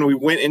 yep. It's when we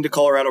went into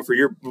Colorado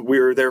we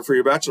were there for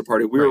your bachelor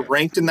party. We were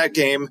ranked in that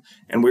game,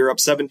 and we were up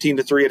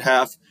 17-3 at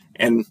half,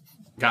 and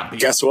got beat.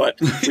 Guess what?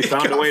 We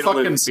found a way to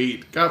lose.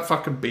 Got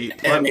fucking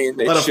beat. Let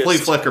a flea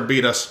flicker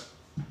beat us.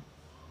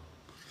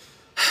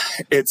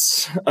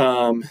 It's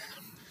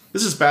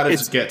this is as bad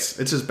as it gets.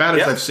 It's as bad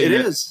as I've seen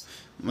it. It is.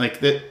 Like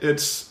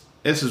this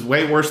is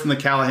way worse than the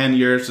Callahan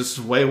years. This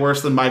is way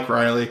worse than Mike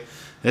Riley.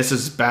 This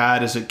is as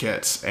bad as it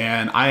gets.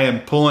 And I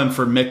am pulling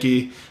for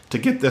Mickey to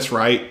get this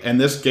right.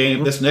 And this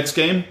next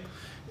game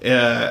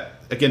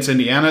against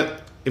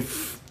Indiana,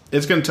 if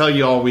it's going to tell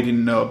you all we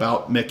didn't know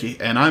about Mickey.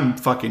 And I'm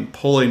fucking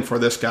pulling for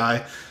this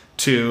guy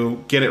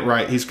to get it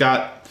right. He's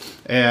got,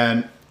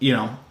 and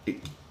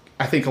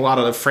I think a lot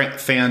of the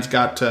fans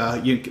got,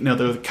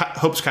 their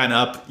hopes kind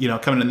of up,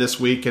 coming in this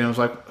week. And it was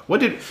like, what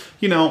did,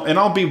 and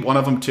I'll be one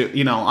of them too.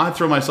 I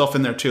throw myself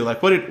in there too.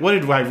 Like, what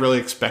did I really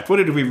expect? What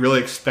did we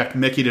really expect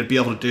Mickey to be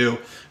able to do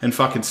in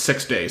fucking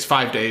 6 days,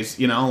 5 days?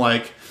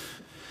 Like,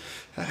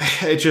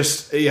 it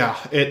just,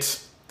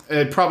 it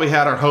probably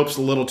had our hopes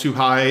a little too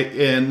high.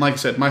 And like I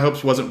said, my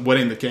hopes wasn't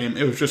winning the game.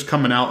 It was just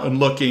coming out and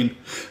looking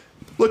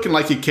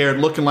like he cared,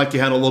 looking like he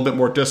had a little bit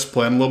more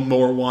discipline, a little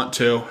more want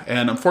to.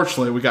 And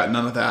unfortunately, we got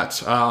none of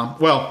that.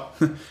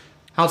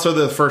 Outside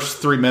the first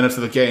 3 minutes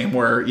of the game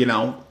where,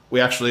 we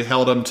actually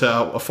held them to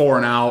a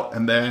 4-and-out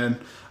and then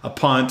a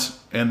punt,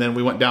 and then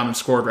we went down and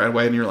scored right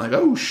away. And you're like,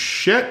 oh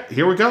shit,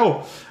 here we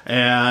go.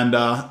 And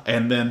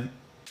then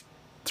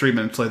 3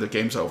 minutes later, the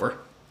game's over.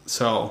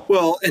 So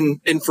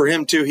and for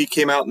him too, he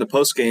came out in the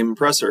post game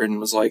presser and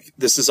was like,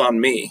 "This is on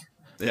me."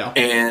 Yeah,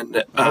 and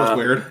that was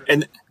weird.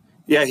 And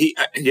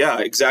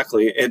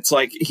exactly. It's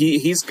like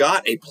he's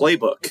got a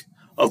playbook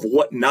of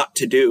what not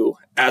to do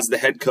as the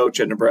head coach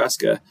at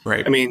Nebraska.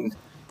 Right. I mean,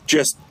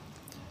 just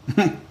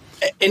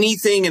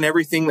anything and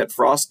everything that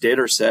Frost did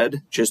or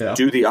said, just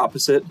do the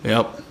opposite.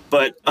 Yep.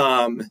 But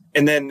and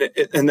then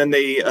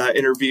they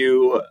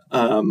interview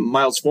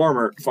Miles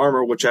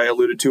Farmer, which I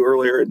alluded to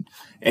earlier,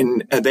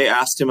 and they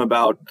asked him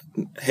about,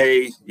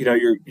 hey,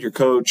 your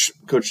Coach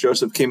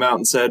Joseph came out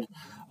and said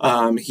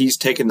he's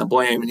taking the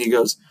blame, and he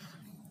goes,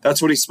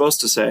 that's what he's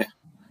supposed to say.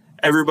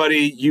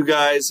 Everybody, you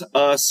guys,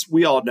 us,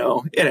 we all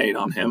know it ain't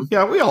on him.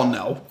 Yeah, we all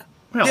know.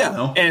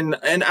 Know. And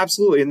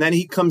absolutely. And then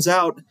he comes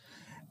out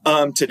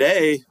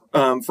today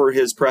for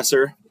his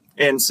presser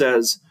and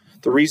says,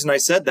 the reason I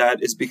said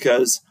that is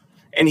because,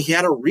 and he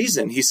had a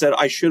reason. He said,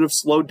 I should have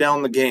slowed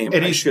down the game.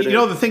 And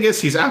the thing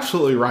is, he's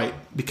absolutely right,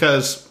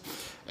 because,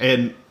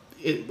 and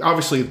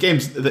obviously the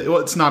game's,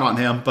 it's not on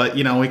him, but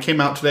he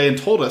came out today and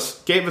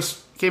gave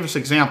us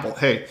example.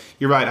 Hey,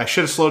 you're right. I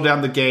should have slowed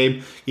down the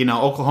game.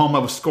 Oklahoma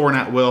was scoring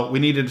at will. We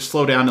needed to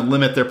slow down and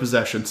limit their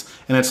possessions.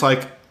 And it's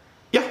like,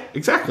 yeah,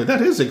 exactly.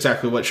 That is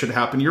exactly what should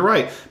happen. You're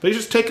right. But he's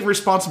just taking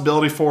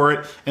responsibility for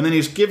it, and then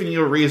he's giving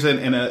you a reason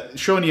and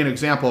showing you an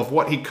example of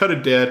what he could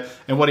have did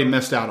and what he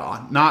missed out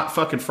on. Not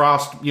fucking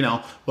Frost,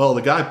 well,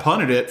 the guy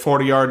punted it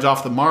 40 yards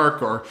off the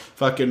mark, or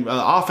fucking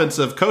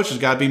offensive coaches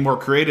got to be more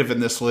creative in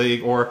this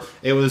league, or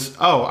it was,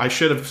 I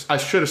should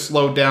have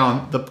slowed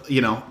down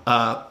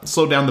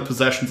the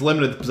possessions,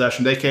 limited the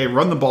possession, aka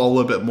run the ball a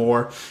little bit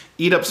more,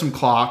 eat up some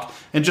clock,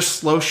 and just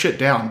slow shit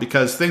down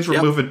because things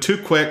were moving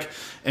too quick.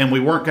 And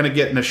we weren't going to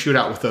get in a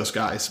shootout with those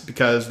guys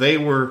because they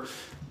were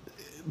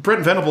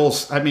Brent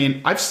Venables. I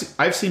mean, I've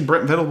seen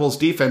Brent Venables'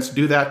 defense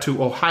do that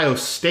to Ohio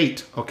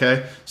State.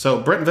 Okay, so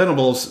Brent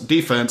Venables'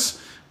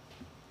 defense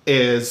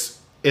is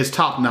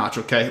top notch.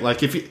 Okay,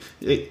 like if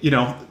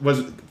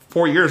was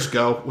 4 years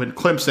ago when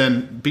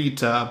Clemson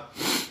beat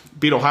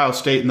Ohio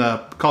State in the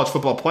college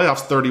football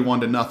playoffs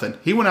 31-0.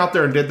 He went out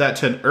there and did that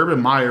to an Urban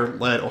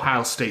Meyer-led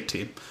Ohio State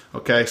team.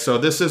 Okay, so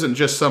this isn't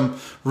just some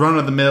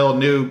run-of-the-mill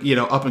new,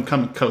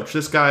 up-and-coming coach.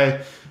 This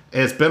guy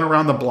has been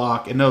around the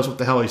block and knows what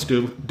the hell he's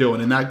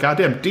doing. And that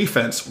goddamn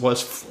defense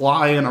was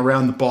flying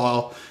around the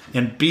ball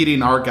and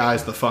beating our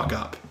guys the fuck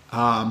up.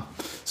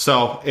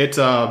 So it's,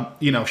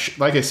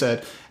 like I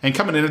said, and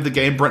coming into the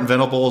game, Brent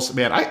Venables,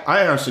 man,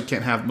 I honestly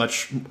can't have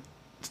much,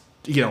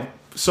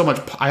 so much.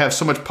 I have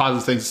so much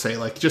positive things to say.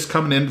 Like, just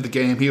coming into the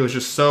game, he was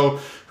just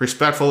so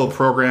respectful of the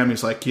program.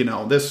 He's like,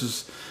 this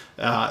is...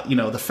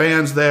 the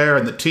fans there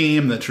and the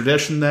team, the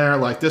tradition there,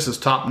 like this is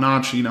top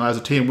notch. As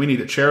a team, we need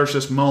to cherish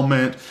this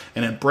moment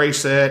and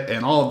embrace it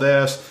and all of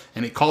this.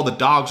 And he called the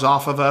dogs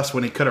off of us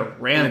when he could have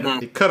ran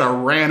it. He could have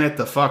ran it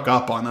the fuck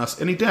up on us,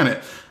 and he didn't.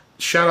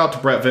 Shout out to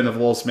Brent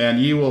Venables, man.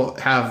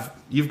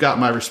 You've got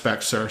my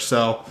respect, sir.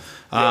 So,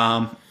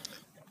 and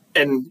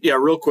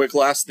real quick,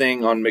 last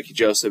thing on Mickey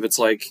Joseph. It's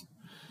like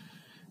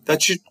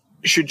that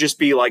should just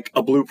be like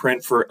a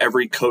blueprint for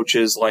every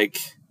coach's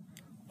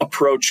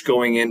approach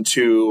going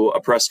into a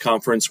press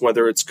conference,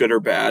 whether it's good or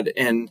bad.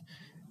 And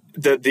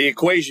the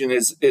equation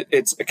is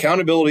it's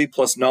accountability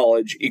plus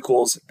knowledge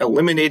equals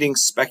eliminating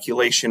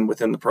speculation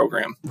within the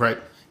program. Right.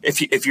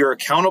 If you're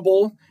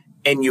accountable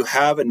and you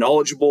have a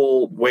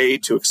knowledgeable way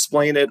to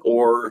explain it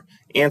or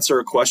answer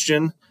a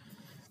question,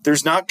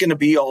 there's not going to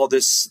be all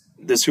this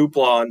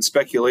hoopla and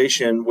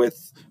speculation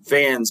with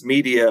fans,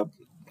 media,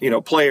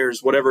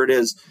 players, whatever it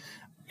is.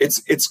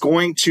 It's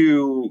going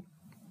to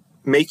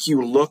make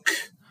you look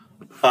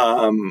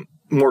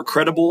more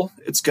credible.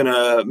 It's going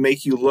to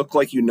make you look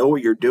like you know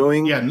what you're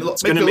doing. Yeah,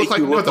 it's going to make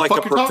you look like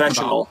a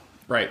professional.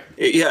 Right.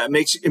 It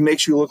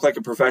makes you look like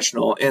a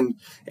professional, and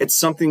it's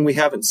something we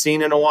haven't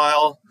seen in a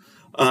while.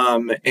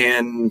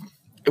 And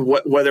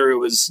whether it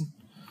was,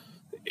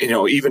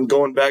 even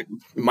going back,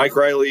 Mike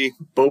Riley,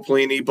 Bo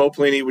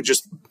Pelini would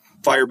just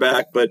fire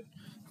back, but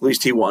at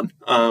least he won.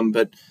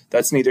 But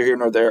that's neither here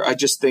nor there. I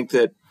just think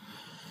that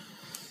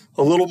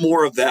a little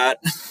more of that.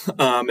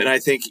 And I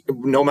think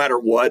no matter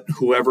what,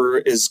 whoever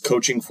is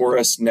coaching for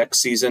us next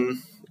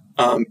season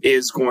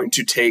is going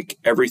to take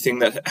everything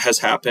that has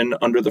happened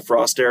under the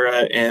Frost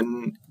era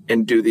and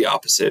do the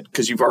opposite.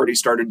 Because you've already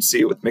started to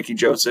see it with Mickey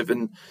Joseph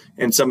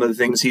and some of the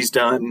things he's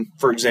done.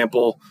 For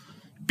example,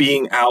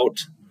 being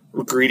out,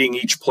 greeting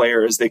each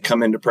player as they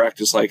come into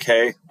practice like,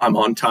 hey, I'm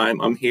on time.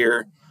 I'm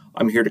here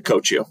to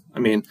coach you. I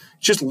mean,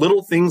 just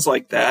little things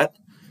like that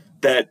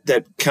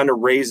kind of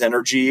raise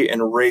energy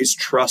and raise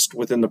trust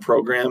within the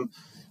program,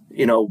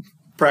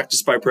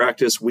 practice by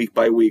practice, week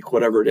by week,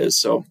 whatever it is.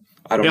 So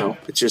I don't know.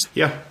 It's just,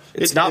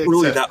 it's not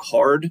really that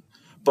hard,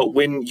 but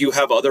when you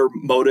have other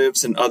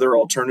motives and other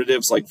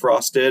alternatives like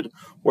Frost did,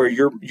 where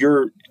your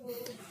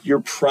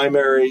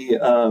primary,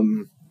 I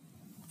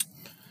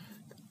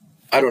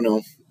don't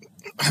know,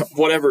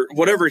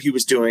 whatever he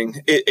was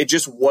doing, it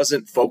just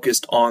wasn't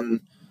focused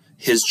on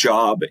his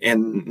job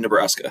in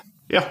Nebraska.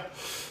 Yeah.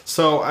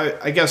 So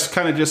I guess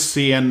kind of just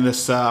seeing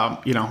this,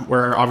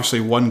 we're obviously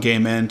one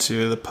game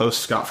into the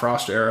post-Scott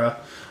Frost era.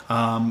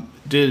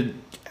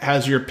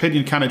 Has your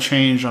opinion kind of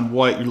changed on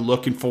what you're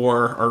looking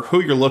for or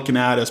who you're looking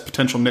at as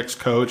potential next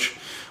coach?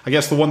 I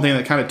guess the one thing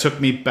that kind of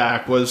took me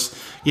back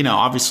was,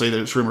 obviously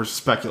there's rumors of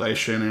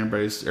speculation.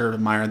 Everybody's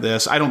admiring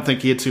this. I don't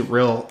think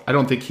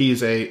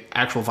he's a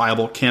actual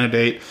viable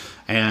candidate.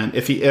 And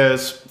if he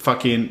is,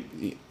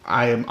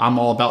 I'm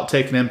all about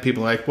taking him.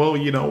 People are like, well,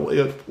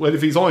 what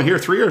if he's only here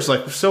 3 years?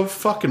 Like, so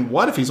fucking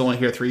what if he's only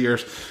here 3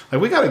 years? Like,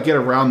 we got to get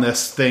around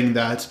this thing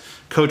that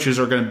coaches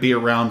are going to be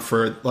around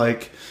for,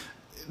 like,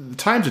 the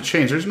times have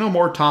changed. There's no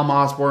more Tom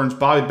Osborne's,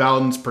 Bobby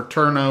Bowden's,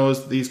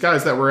 Paternos, these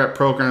guys that were at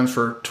programs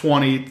for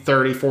 20,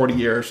 30, 40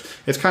 years.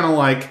 It's kind of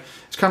like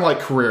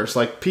careers.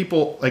 Like,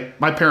 people, like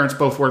my parents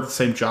both worked the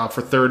same job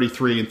for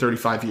 33 and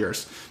 35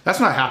 years. That's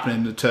not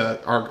happening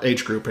to our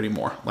age group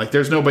anymore. Like,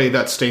 there's nobody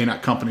that's staying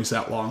at companies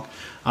that long.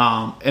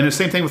 And the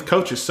same thing with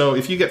coaches. So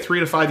if you get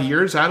 3 to 5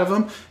 years out of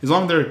them, as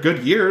long as they're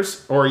good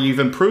years, or you've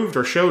improved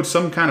or showed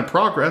some kind of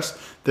progress,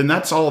 then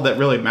that's all that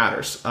really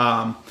matters.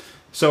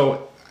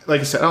 So,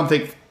 like I said, I don't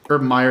think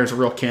Urban Meyer is a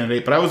real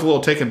candidate, but I was a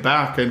little taken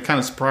back and kind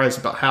of surprised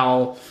about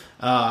how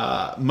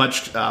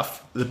much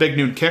the Big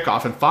Noon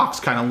Kickoff and Fox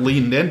kind of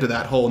leaned into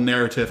that whole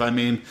narrative. I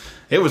mean,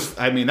 that was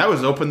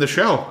opened the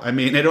show. I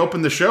mean, it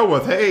opened the show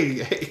with,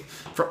 hey,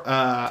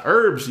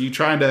 Herbs, you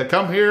trying to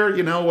come here?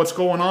 You know, what's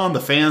going on? The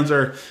fans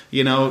are,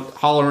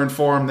 hollering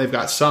for him. They've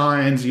got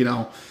signs,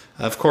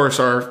 Of course,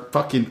 our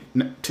fucking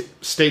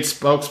state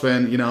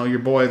spokesman, your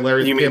boy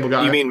Larry the Cable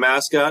Guy. You mean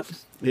mascot?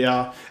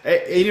 Yeah.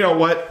 And you know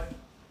what?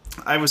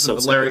 I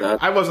wasn't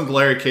the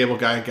Larry Cable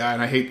Guy,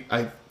 and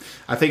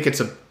I think it's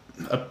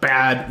a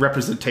bad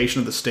representation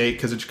of the state,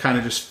 because it's kind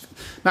of just,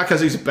 not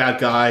because he's a bad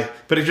guy,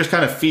 but it just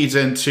kind of feeds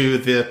into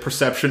the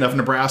perception of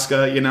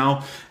Nebraska,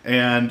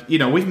 And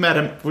we've met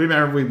him.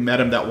 We met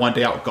him that one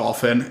day out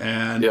golfing,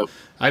 and yep.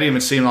 I didn't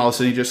even see him. All of a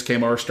sudden, he just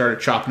came over, started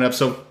chopping up.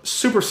 So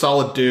super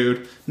solid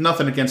dude.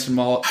 Nothing against him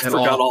all. I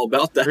forgot all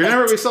about that.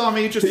 Remember we saw him?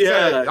 He just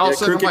all of a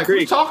sudden, I'm like,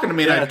 who's talking to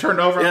me? And I turned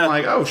over, and I'm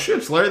like, oh shit,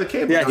 it's Larry the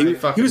Cable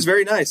Guy. He was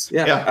very nice.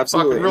 Yeah,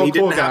 absolutely. Real he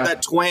didn't cool have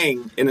that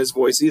twang in his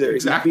voice either.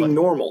 Exactly. He was being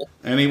normal,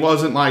 and he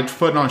wasn't like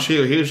putting on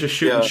shoe. He was just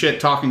shooting shit,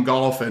 talking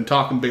golf and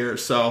talking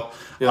beers. So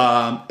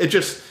it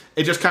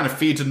just kind of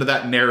feeds into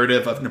that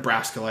narrative of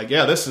Nebraska. Like,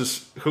 this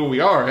is who we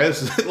are.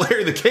 As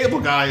Larry the Cable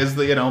Guy is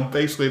the,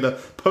 basically the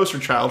poster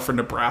child for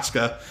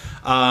Nebraska.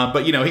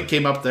 But he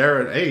came up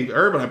there and, hey,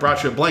 Urban, I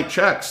brought you a blank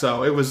check.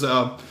 So it was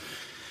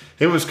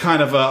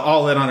kind of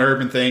all in on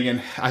Urban thing.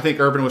 And I think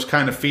Urban was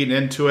kind of feeding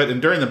into it.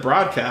 And during the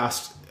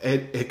broadcast,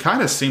 it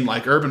kind of seemed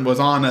like Urban was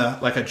on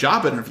a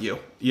job interview,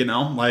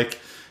 like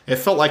it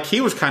felt like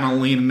he was kind of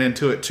leaning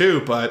into it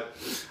too. But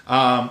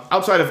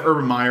outside of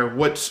Urban Meyer,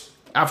 what's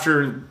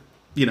after,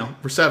 we're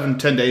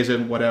 7-10 days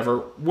in, whatever,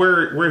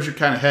 where's your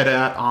kind of head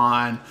at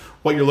on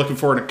what you're looking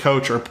for in a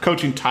coach or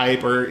coaching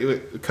type or a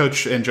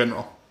coach in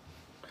general?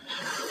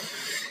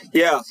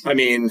 Yeah, I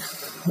mean,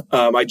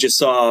 I just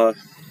saw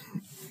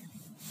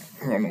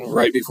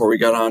right before we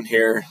got on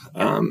here,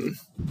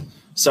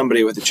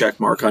 somebody with a check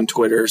mark on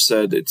Twitter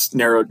said it's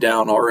narrowed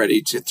down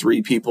already to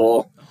 3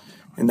 people,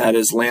 and that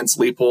is Lance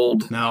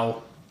Leipold.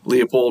 No.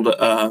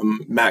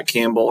 Leipold, Matt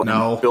Campbell,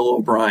 no. And Bill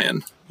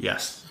O'Brien.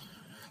 Yes.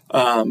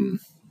 I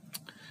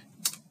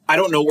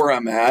don't know where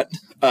I'm at,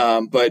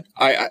 but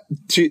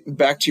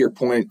back to your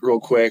point real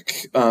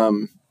quick.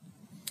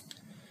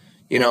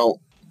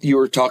 You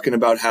were talking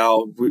about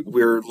how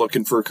we're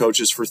looking for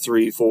coaches for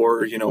 3,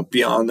 4,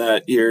 beyond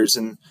that years,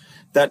 and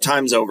that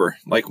time's over.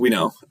 Like we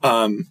know,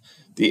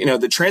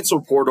 the transfer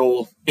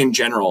portal in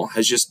general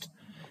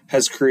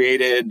has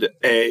created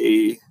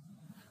a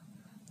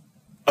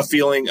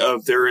feeling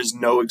of there is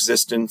no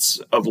existence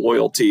of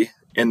loyalty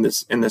in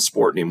this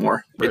sport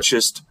anymore. Right. It's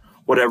just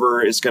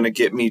whatever is going to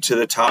get me to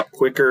the top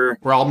quicker.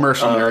 We're all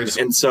mercenaries.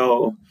 And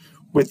so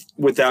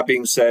with that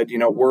being said,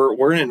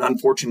 we're in an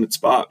unfortunate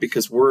spot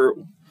because we're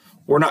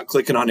not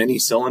clicking on any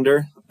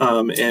cylinder.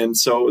 And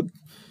so,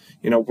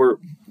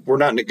 we're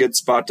not in a good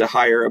spot to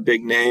hire a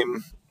big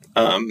name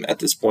at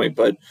this point.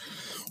 But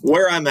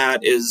where I'm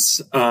at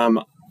is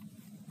I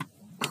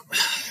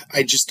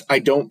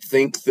don't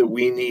think that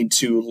we need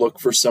to look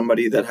for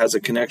somebody that has a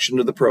connection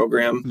to the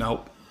program.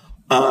 Nope.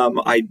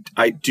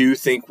 I do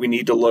think we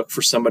need to look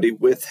for somebody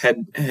with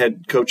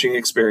head coaching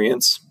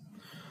experience.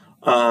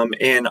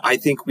 And I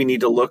think we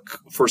need to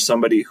look for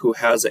somebody who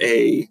has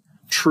a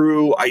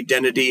true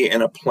identity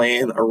and a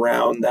plan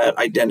around that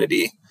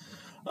identity.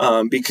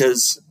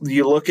 Because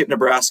you look at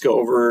Nebraska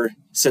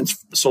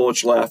since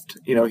Solich left,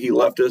 he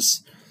left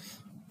us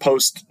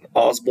post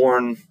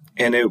Osborne,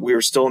 and we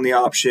were still in the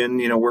option.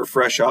 We're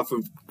fresh off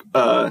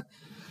of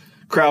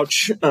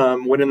Crouch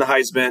winning the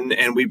Heisman,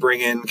 and we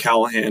bring in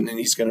Callahan, and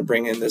he's going to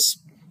bring in this,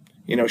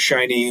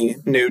 shiny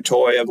new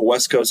toy of a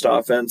West Coast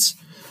offense.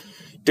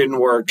 Didn't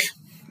work.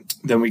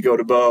 Then we go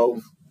to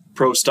Bo,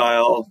 pro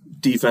style,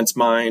 defense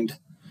mind,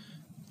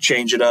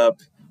 change it up.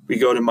 We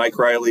go to Mike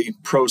Riley,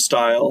 pro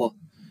style,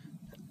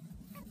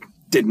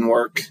 didn't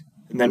work.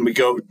 And then we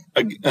go,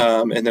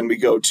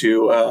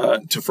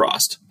 to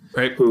Frost,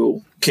 right,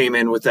 who came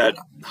in with that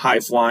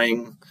high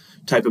flying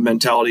type of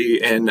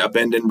mentality and a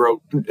bend and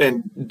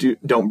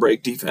don't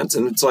break defense.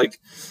 And it's like,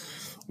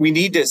 we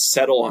need to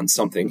settle on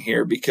something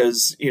here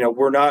because,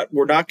 we're not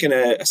going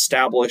to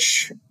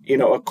establish,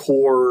 a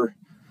core,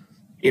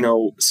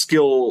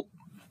 skill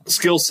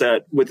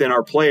set within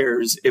our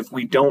players if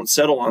we don't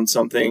settle on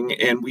something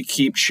and we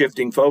keep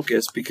shifting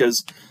focus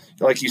because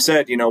like you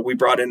said, we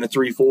brought in a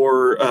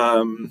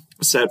 3-4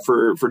 set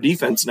for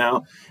defense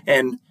now,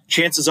 and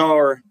chances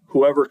are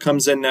whoever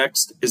comes in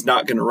next is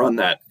not going to run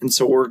that. And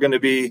so we're going to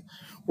be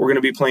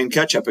playing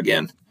catch up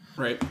again.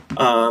 Right.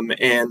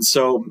 And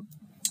so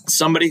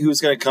somebody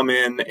who's going to come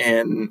in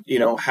and,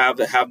 have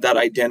that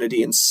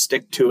identity and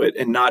stick to it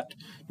and not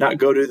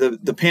go to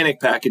the panic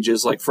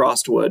packages like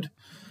Frost would.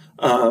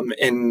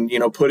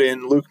 and put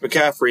in Luke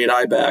McCaffrey at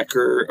I-back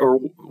or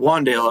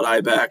Wandale at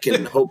I-back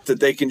and hope that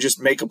they can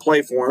just make a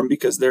play for him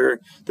because they're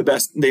the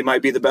best. They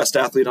might be the best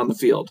athlete on the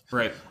field.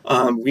 Right.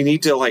 We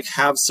need to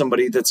have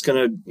somebody that's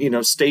going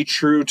to stay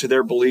true to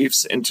their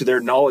beliefs and to their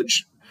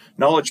knowledge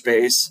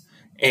base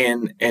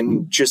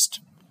and just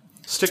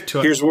stick to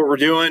it. Here's what we're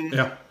doing.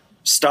 Yeah.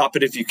 Stop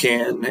it if you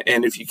can,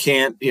 and if you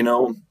can't,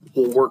 we'll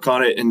work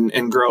on it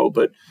and grow.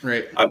 But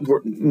right.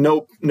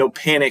 No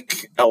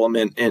panic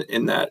element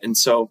in that, and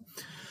so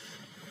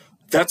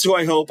that's who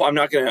I hope. I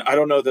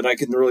don't know that I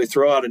can really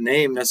throw out a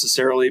name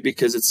necessarily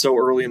because it's so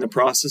early in the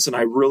process, and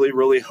I really,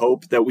 really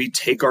hope that we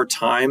take our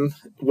time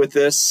with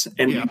this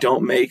and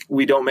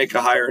we don't make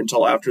a hire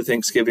until after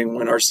Thanksgiving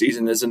when our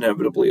season is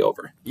inevitably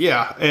over.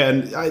 Yeah,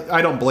 and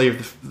I don't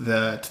believe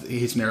that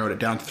he's narrowed it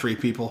down to 3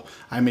 people.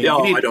 I mean,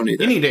 I don't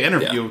either. You need to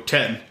interview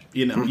 10.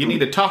 You need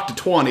to talk to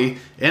 20,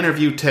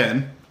 interview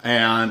 10,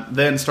 and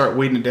then start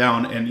weeding it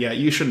down. And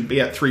you shouldn't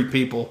be at 3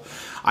 people.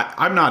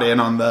 I'm not in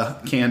on the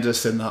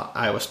Kansas and the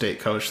Iowa State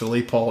coach, the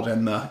Leipold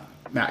and the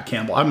Matt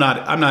Campbell. I'm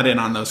not in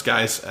on those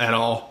guys at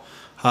all.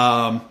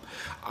 I'm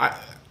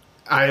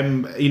like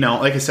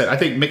I said, I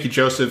think Mickey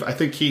Joseph. I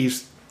think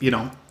he's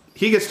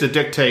he gets to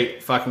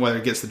dictate fucking whether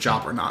he gets the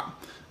job or not.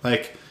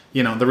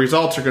 The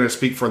results are going to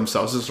speak for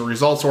themselves. This is a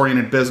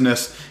results-oriented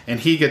business,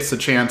 and he gets the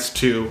chance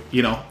to,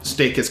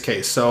 stake his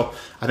case. So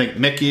I think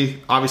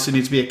Mickey obviously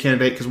needs to be a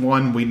candidate because,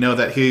 one, we know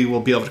that he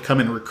will be able to come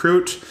in and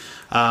recruit.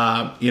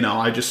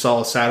 I just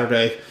saw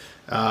Saturday,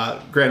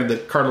 granted the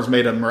Cardinals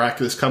made a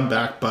miraculous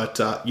comeback, but,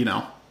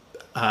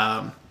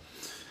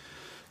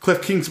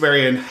 Cliff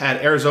Kingsbury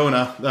at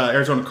Arizona, the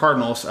Arizona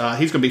Cardinals,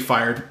 he's going to be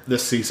fired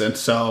this season.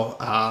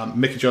 So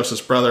Mickey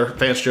Joseph's brother,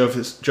 Vance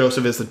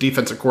Joseph, is the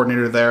defensive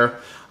coordinator there.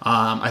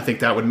 I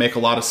think that would make a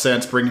lot of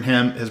sense, bringing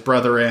his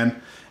brother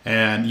in.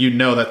 And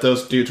that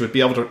those dudes would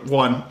be able to,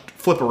 one,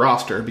 flip a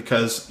roster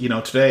because,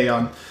 today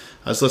I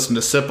was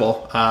listening to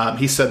Sipple.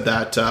 He said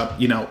that,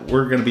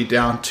 we're going to be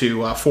down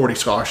to 40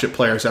 scholarship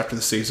players after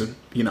the season,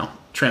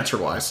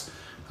 transfer-wise,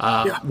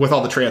 with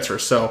all the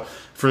transfers. So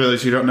for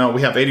those who don't know,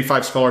 we have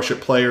 85 scholarship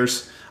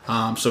players.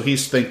 So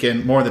he's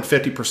thinking more than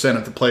 50%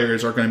 of the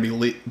players are going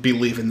to be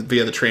leaving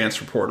via the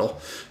transfer portal.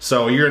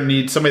 So you're going to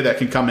need somebody that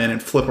can come in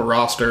and flip a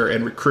roster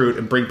and recruit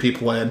and bring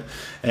people in.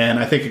 And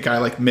I think a guy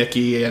like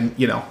Mickey and,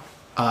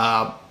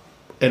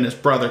 and his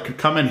brother could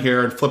come in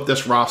here and flip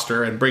this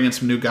roster and bring in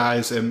some new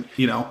guys and,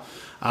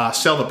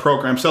 sell the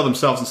program, sell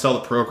themselves and sell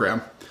the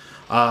program.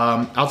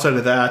 Outside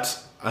of that,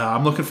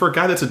 I'm looking for a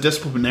guy that's a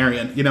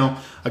disciplinarian,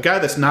 a guy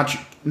that's not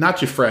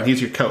your friend.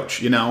 He's your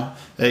coach,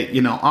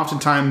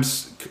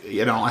 oftentimes,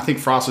 I think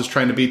Frost is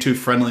trying to be too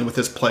friendly with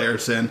his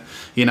players. And,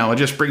 it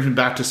just brings me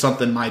back to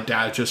something my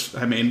dad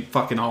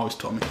fucking always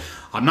told me.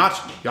 I'm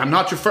not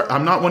your friend.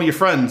 I'm not one of your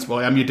friends,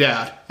 boy. I'm your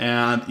dad.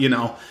 And,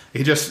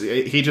 he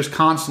just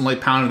constantly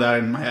pounded that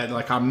in my head.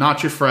 Like, I'm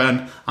not your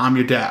friend. I'm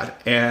your dad.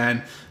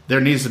 And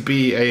there needs to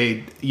be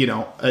a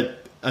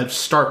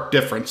stark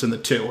difference in the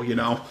two,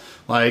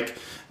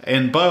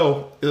 and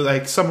Bo,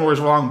 somewhere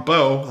along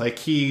Bo,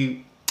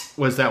 he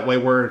was that way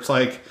where it's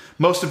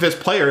most of his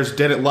players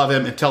didn't love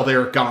him until they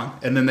were gone.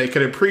 And then they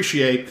could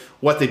appreciate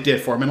what they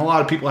did for him. And a lot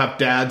of people have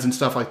dads and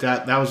stuff like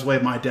that. That was the way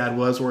my dad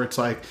was, where it's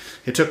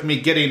it took me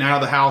getting out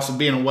of the house and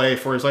being away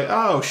for it's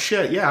oh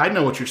shit, yeah, I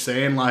know what you're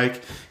saying.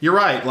 You're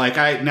right.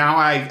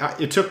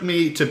 It took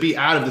me to be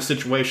out of the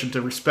situation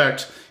to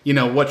respect,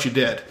 what you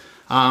did.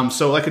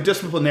 So a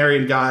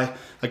disciplinarian guy,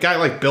 a guy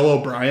like Bill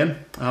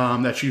O'Brien,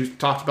 that you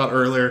talked about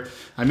earlier.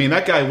 I mean,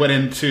 that guy went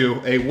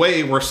into a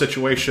way worse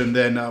situation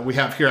than we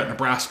have here at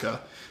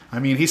Nebraska. I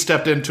mean, he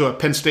stepped into a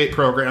Penn State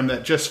program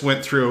that just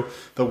went through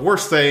the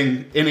worst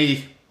thing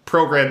any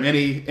program,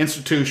 any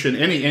institution,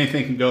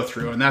 anything can go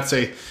through, and that's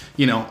a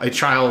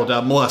child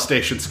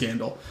molestation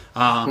scandal.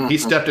 He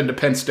stepped into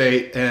Penn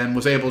State and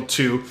was able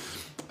to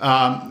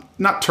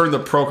not turn the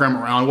program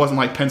around. It wasn't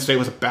like Penn State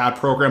was a bad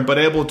program, but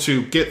able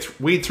to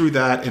weed through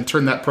that and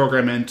turn that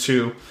program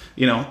into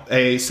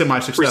a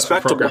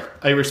semi-successful program,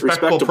 a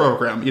respectable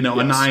program. Yes.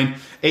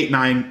 A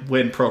 8-9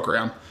 win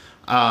program.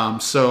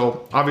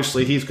 So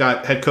obviously he's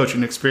got head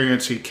coaching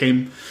experience.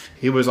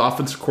 He was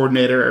offensive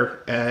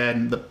coordinator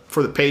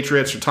for the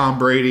Patriots for Tom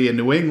Brady in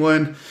New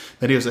England.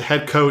 Then he was a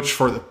head coach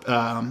for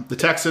the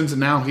Texans, and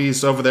now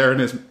he's over there in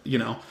his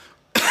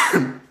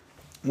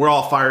where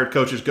all fired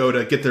coaches go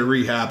to get their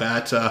rehab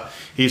at.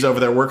 He's over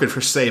there working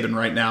for Saban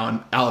right now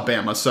in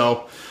Alabama.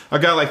 So a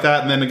guy like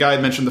that, and then the guy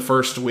I mentioned the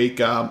first week,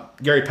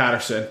 Gary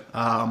Patterson,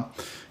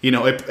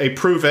 a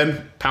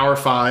proven Power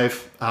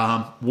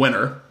 5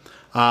 winner.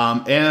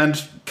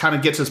 And kind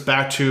of gets us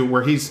back to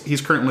where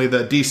he's currently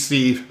the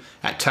DC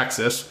at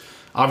Texas.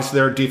 Obviously,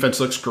 their defense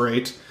looks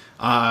great,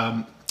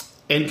 and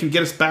can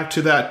get us back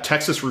to that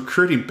Texas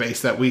recruiting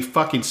base that we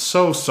fucking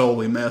so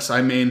sorely miss.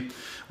 I mean,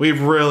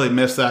 we've really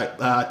missed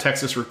that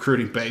Texas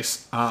recruiting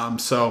base.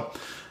 So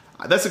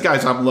that's the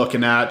guys I'm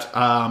looking at.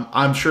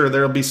 I'm sure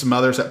there'll be some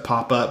others that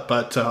pop up,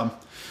 but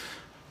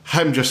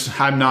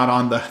I'm not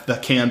on the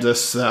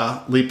Kansas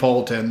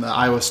Leipold and the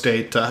Iowa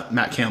State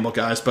Matt Campbell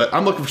guys, but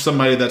I'm looking for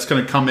somebody that's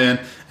going to come in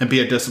and be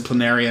a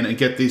disciplinarian and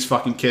get these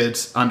fucking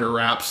kids under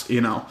wraps,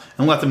 and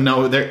let them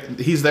know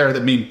he's there to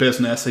mean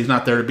business. He's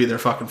not there to be their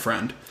fucking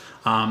friend.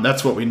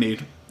 That's what we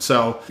need.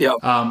 So,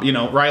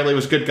 Riley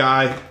was a good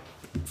guy,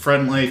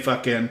 friendly,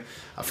 fucking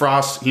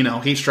Frost.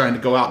 He's trying to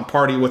go out and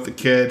party with the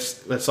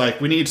kids. It's like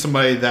we need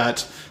somebody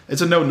that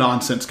is a no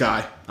nonsense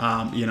guy,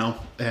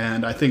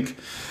 and I think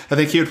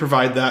he would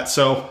provide that.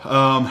 So,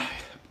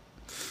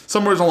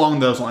 somewhere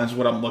along those lines is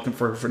what I'm looking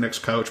for next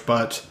coach.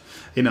 But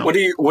what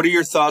are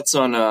your thoughts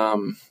on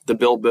the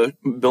Bill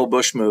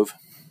Busch move?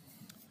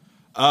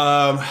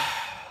 Well,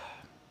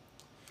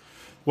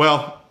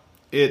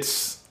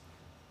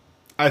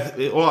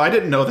 I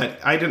didn't know that.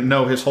 I didn't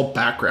know his whole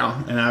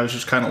background, and I was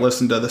just kind of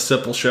listening to the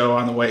Sipple show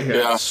on the way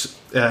here,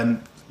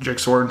 and Jake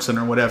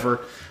Sorensen or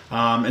whatever.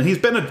 And he's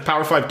been a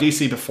Power 5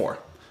 DC before.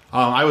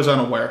 I was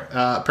unaware.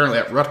 Apparently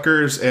at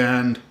Rutgers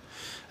and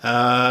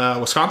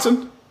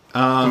Wisconsin.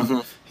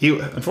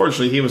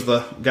 Unfortunately, he was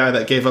the guy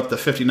that gave up the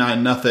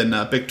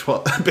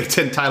 59-0 Big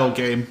Ten title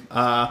game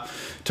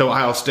to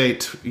Ohio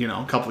State,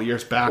 a couple of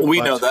years back.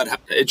 We know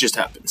that it just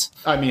happens.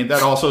 I mean,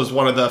 that also is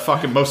one of the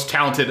fucking most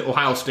talented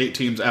Ohio State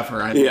teams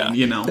ever. I mean,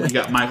 you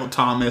got Michael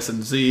Thomas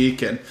and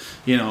Zeke and,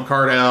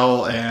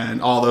 Cardell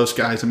and all those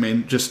guys. I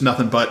mean, just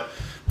nothing but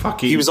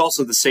fucking. He was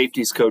also the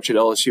safeties coach at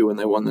LSU when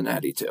they won the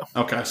Natty, too.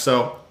 Okay,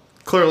 so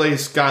clearly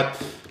he's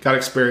got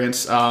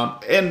experience.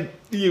 And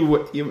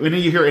when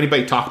you hear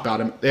anybody talk about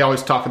him, they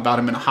always talk about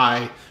him in a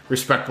high,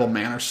 respectable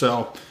manner.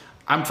 So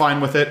I'm fine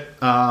with it.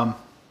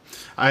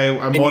 I'm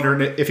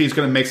wondering if he's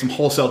going to make some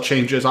wholesale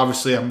changes.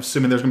 Obviously, I'm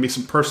assuming there's going to be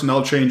some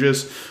personnel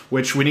changes,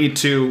 which we need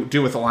to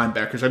do with the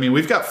linebackers. I mean,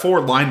 we've got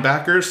 4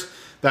 linebackers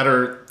that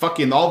are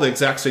fucking all the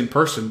exact same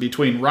person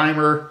between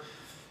Reimer,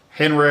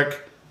 Henrik,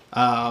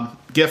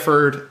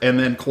 Gifford, and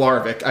then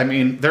Kolarevic. I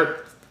mean, they're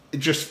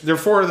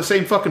 4 of the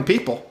same fucking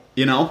people.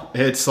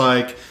 It's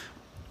like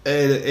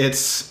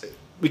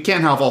we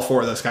can't have all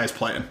 4 of those guys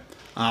playing.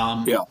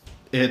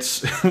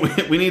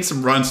 We need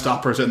some run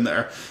stoppers in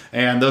there,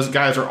 and those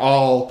guys are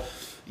all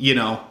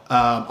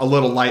a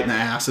little light in the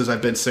ass, as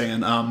I've been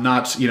saying.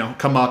 Not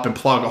come up and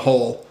plug a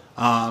hole.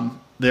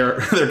 They're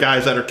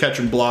guys that are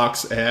catching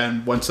blocks,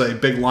 and once a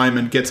big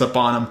lineman gets up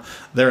on them,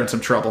 they're in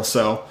some trouble.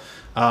 So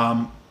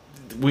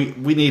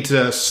we need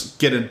to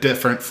get a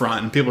different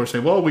front. And people are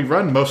saying, well, we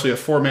run mostly a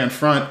 4-man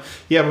front.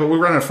 Yeah, but we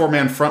run a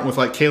 4-man front with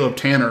like Caleb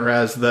Tanner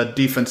as the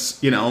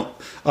defense,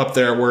 up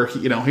there where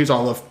he's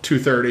all of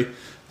 230.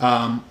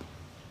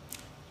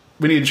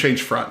 We need to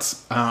change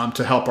fronts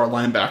to help our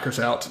linebackers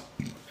out.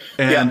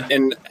 That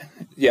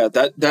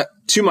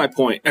to my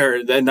point,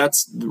 and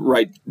that's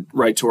right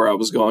to where I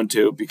was going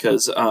to,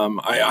 because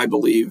I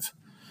believe,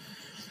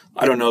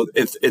 I don't know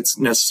if it's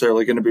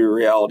necessarily going to be a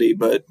reality,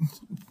 but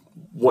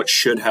what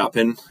should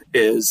happen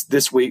is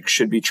this week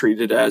should be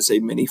treated as a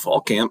mini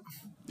fall camp.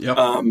 Yep.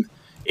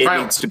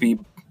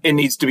 It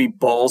needs to be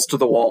balls to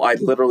the wall. I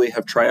literally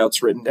have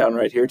tryouts written down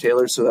right here,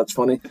 Taylor, so that's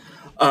funny.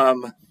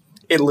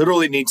 It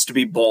literally needs to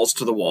be balls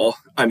to the wall.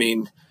 I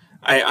mean,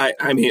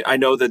 I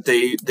know that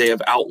they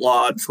have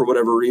outlawed, for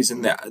whatever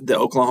reason, the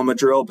Oklahoma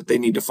drill, but they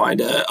need to find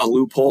a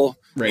loophole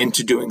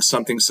into doing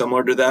something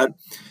similar to that.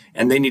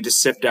 And they need to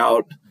sift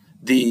out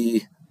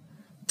the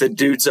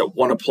dudes that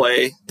want to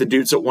play, the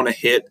dudes that want to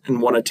hit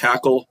and want to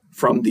tackle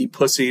from the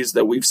pussies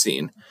that we've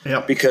seen.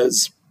 Yep.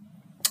 Because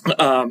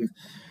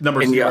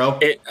number zero.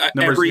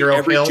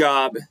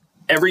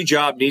 Every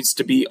job needs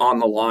to be on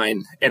the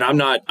line. And I'm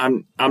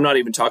not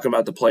even talking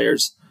about the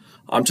players.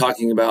 I'm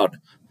talking about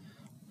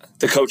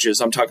the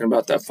coaches. I'm talking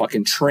about the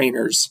fucking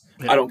trainers.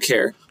 Yeah. I don't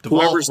care.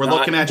 Whoever's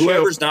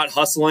not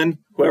hustling,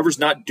 whoever's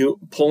not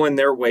pulling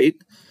their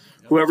weight,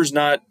 whoever's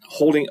not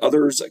holding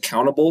others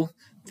accountable,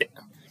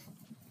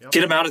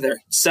 get them out of there.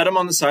 Set them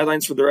on the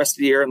sidelines for the rest of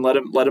the year and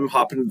let them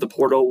hop into the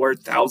portal where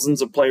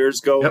thousands of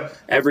players go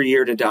every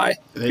year to die.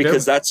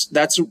 Because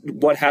that's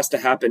what has to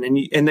happen.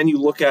 And then you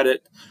look at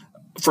it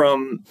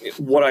from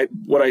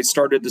what I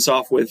started this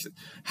off with,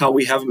 how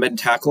we haven't been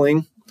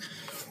tackling.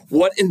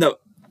 What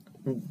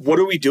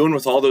are we doing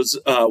with all those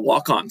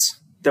walk-ons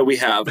that we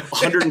have?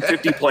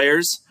 150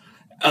 players.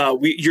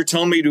 You're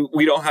telling me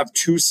we don't have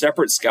 2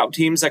 separate scout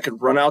teams that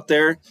could run out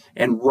there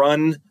and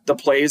run the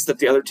plays that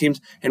the other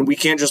teams, and we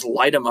can't just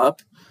light them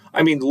up?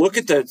 I mean, look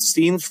at the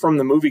scenes from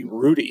the movie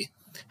Rudy.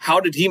 How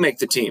did he make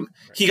the team?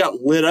 He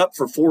got lit up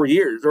for 4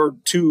 years or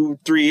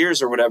 2-3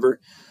 years or whatever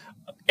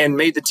and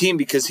made the team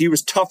because he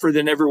was tougher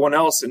than everyone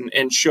else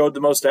and showed the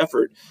most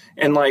effort.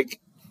 And like,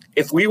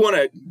 if we want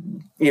to,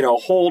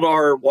 hold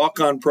our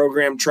walk-on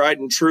program tried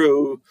and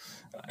true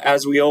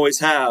as we always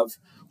have,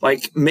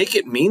 like, make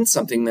it mean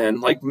something then.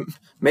 Like,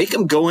 make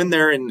them go in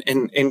there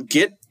and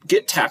get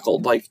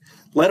tackled. Like,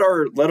 let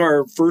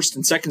our first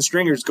and second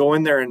stringers go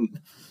in there and,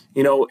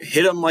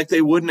 hit them like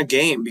they would in a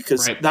game,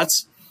 because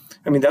that's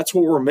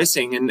what we're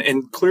missing.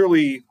 And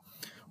clearly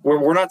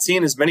we're not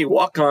seeing as many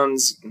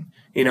walk-ons,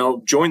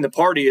 join the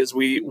party as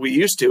we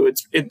used to.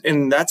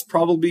 And that's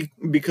probably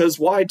because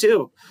why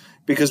too?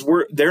 because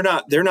they're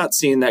not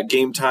seeing that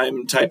game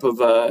time type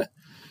of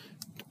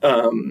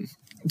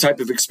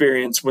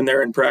experience when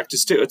they're in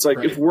practice too. It's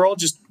like if we're all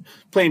just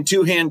playing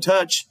 2-hand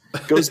touch,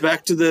 goes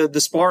back to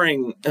the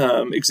sparring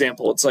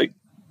example. It's like,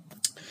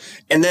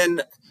 and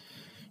then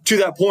to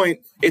that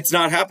point, it's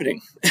not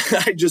happening.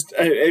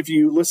 If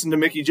you listen to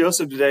Mickey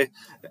Joseph today,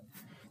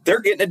 they're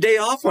getting a day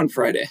off on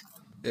Friday.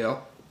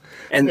 Yeah.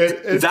 And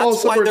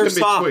that's why they're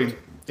soft.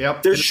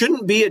 Yep. There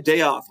shouldn't be a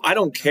day off. I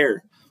don't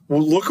care.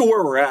 Well, look at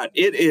where we're at.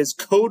 It is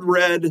code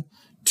red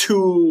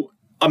to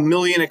a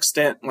million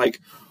extent. Like,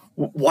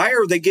 why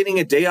are they getting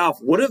a day off?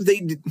 What have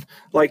they,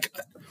 like,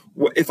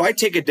 if I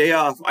take a day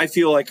off, I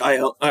feel like I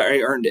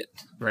earned it.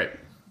 Right.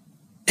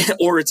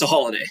 Or it's a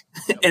holiday.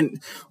 Yep.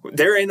 And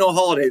there ain't no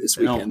holiday this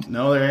weekend.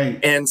 No, there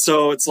ain't. And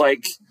so it's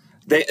like,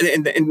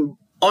 and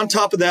on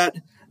top of that,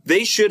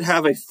 they should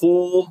have a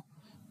full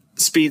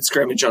speed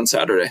scrimmage on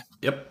Saturday.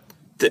 Yep.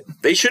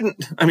 They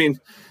shouldn't, I mean,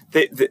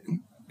 they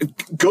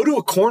go to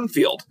a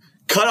cornfield,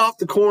 cut off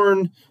the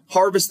corn,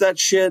 harvest that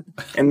shit,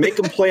 and make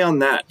them play on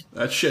that.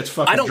 That shit's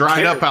fucking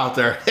dried up out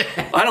there.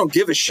 I don't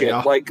give a shit.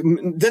 Yeah. Like,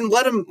 then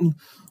let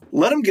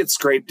them get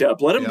scraped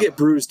up. Let them get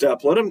bruised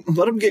up. Let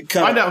them get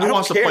cut. Find out who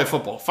wants to play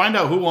football. Find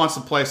out who wants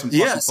to play some fucking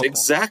football. Yes,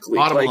 exactly.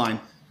 Bottom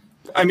line.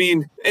 I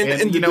mean,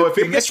 and the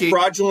biggest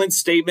fraudulent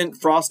statement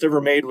Frost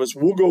ever made was,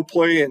 "We'll go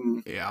play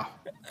in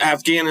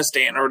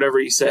Afghanistan," or whatever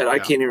he said. I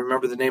can't even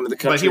remember the name of the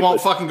country. But he won't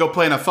fucking go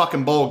play in a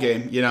fucking bowl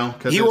game,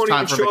 because he won't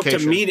even show up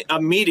to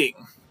a meeting.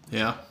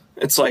 Yeah.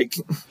 It's like,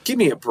 give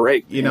me a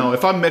break.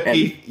 If I'm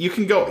Mickey, you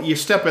can go. You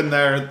step in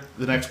there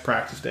the next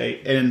practice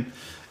day, and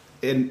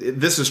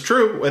this is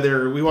true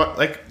whether we want,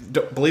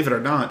 believe it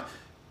or not.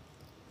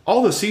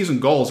 All the season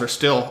goals are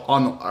still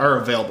are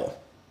available.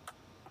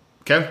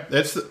 Okay,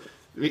 that's the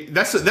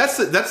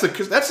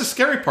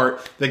scary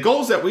part. The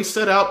goals that we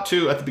set out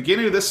to at the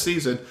beginning of this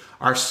season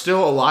are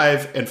still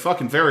alive and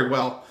fucking very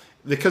well,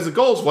 because the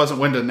goals wasn't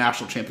win the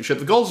national championship.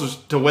 The goals was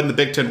to win the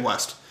Big Ten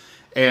West.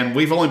 And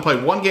we've only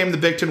played one game in the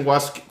Big Ten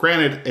West.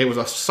 Granted, it was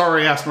a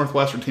sorry-ass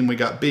Northwestern team we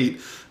got beat.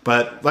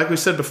 But like we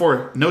said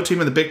before, no team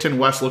in the Big Ten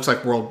West looks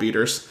like world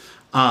beaters.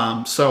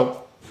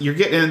 So you're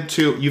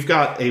you've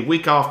got a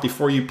week off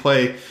before you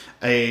play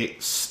a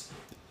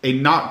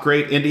not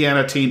great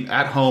Indiana team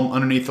at home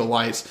underneath the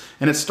lights.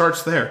 And it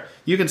starts there.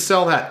 You can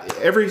sell that.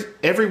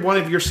 Every one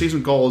of your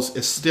season goals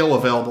is still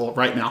available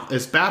right now.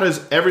 As bad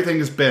as everything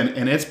has been,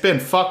 and it's been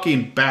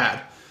fucking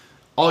bad,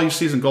 all your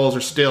season goals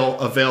are still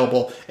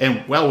available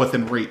and well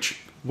within reach.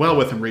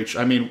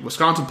 I mean,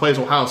 Wisconsin plays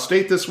Ohio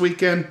State this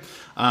weekend.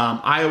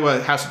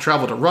 Iowa has to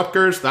travel to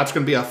Rutgers. That's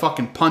going to be a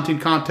fucking punting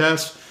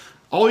contest.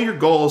 All your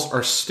goals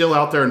are still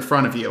out there in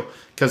front of you,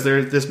 because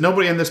there's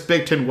nobody in this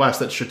Big Ten West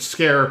that should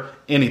scare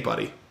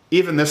anybody,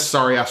 even this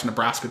sorry-ass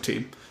Nebraska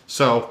team.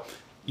 So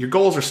your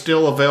goals are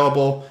still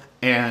available,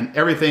 and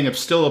everything is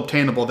still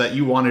obtainable that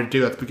you wanted to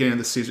do at the beginning of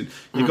the season.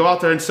 You go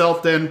out there and sell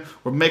it then.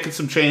 We're making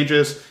some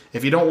changes.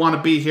 If you don't want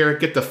to be here,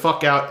 get the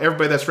fuck out.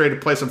 Everybody that's ready to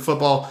play some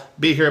football,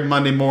 be here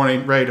Monday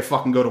morning, ready to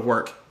fucking go to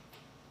work.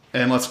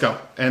 And let's go.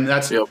 And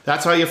that's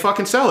how you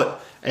fucking sell it.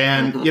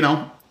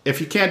 And, if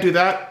you can't do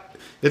that,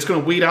 it's going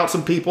to weed out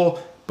some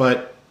people.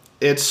 But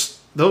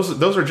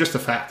those are just the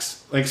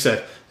facts. Like I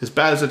said, as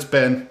bad as it's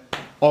been,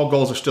 all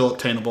goals are still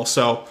obtainable.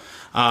 So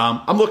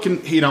I'm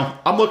looking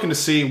to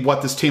see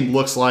what this team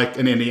looks like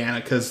in Indiana,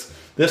 because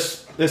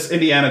this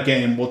Indiana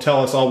game will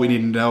tell us all we need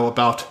to know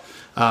about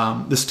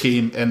this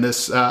team, and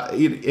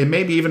it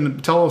maybe even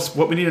tell us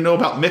what we need to know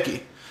about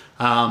Mickey.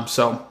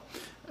 So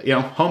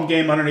home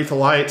game underneath the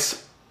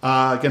lights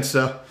against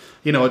a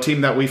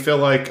team that we feel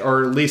like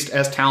are at least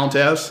as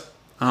talented as.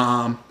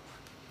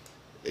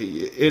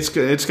 It's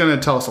going to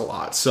tell us a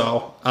lot.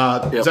 So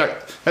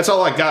that's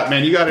all I got,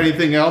 man. You got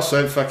anything else?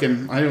 I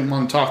didn't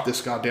want to talk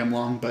this goddamn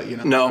long, but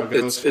no,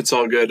 it's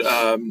all good.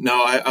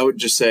 I would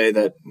just say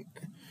that,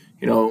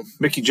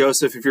 Mickey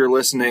Joseph, if you're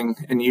listening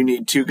and you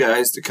need two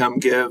guys to come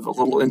give a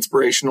little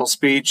inspirational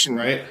speech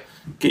and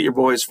get your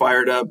boys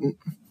fired up,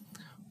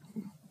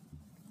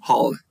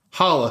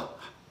 holla.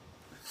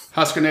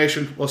 Husker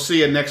Nation, we'll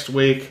see you next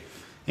week.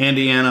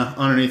 Indiana,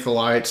 underneath the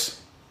lights.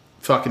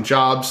 Fucking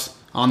jobs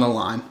on the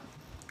line.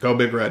 Go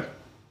Big Red.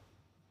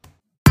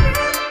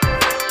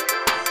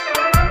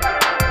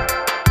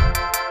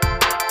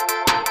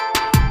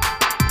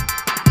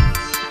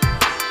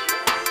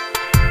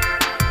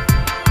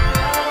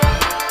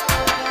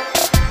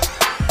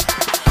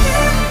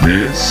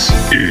 This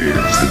is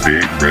the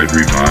Big Red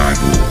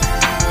Revival.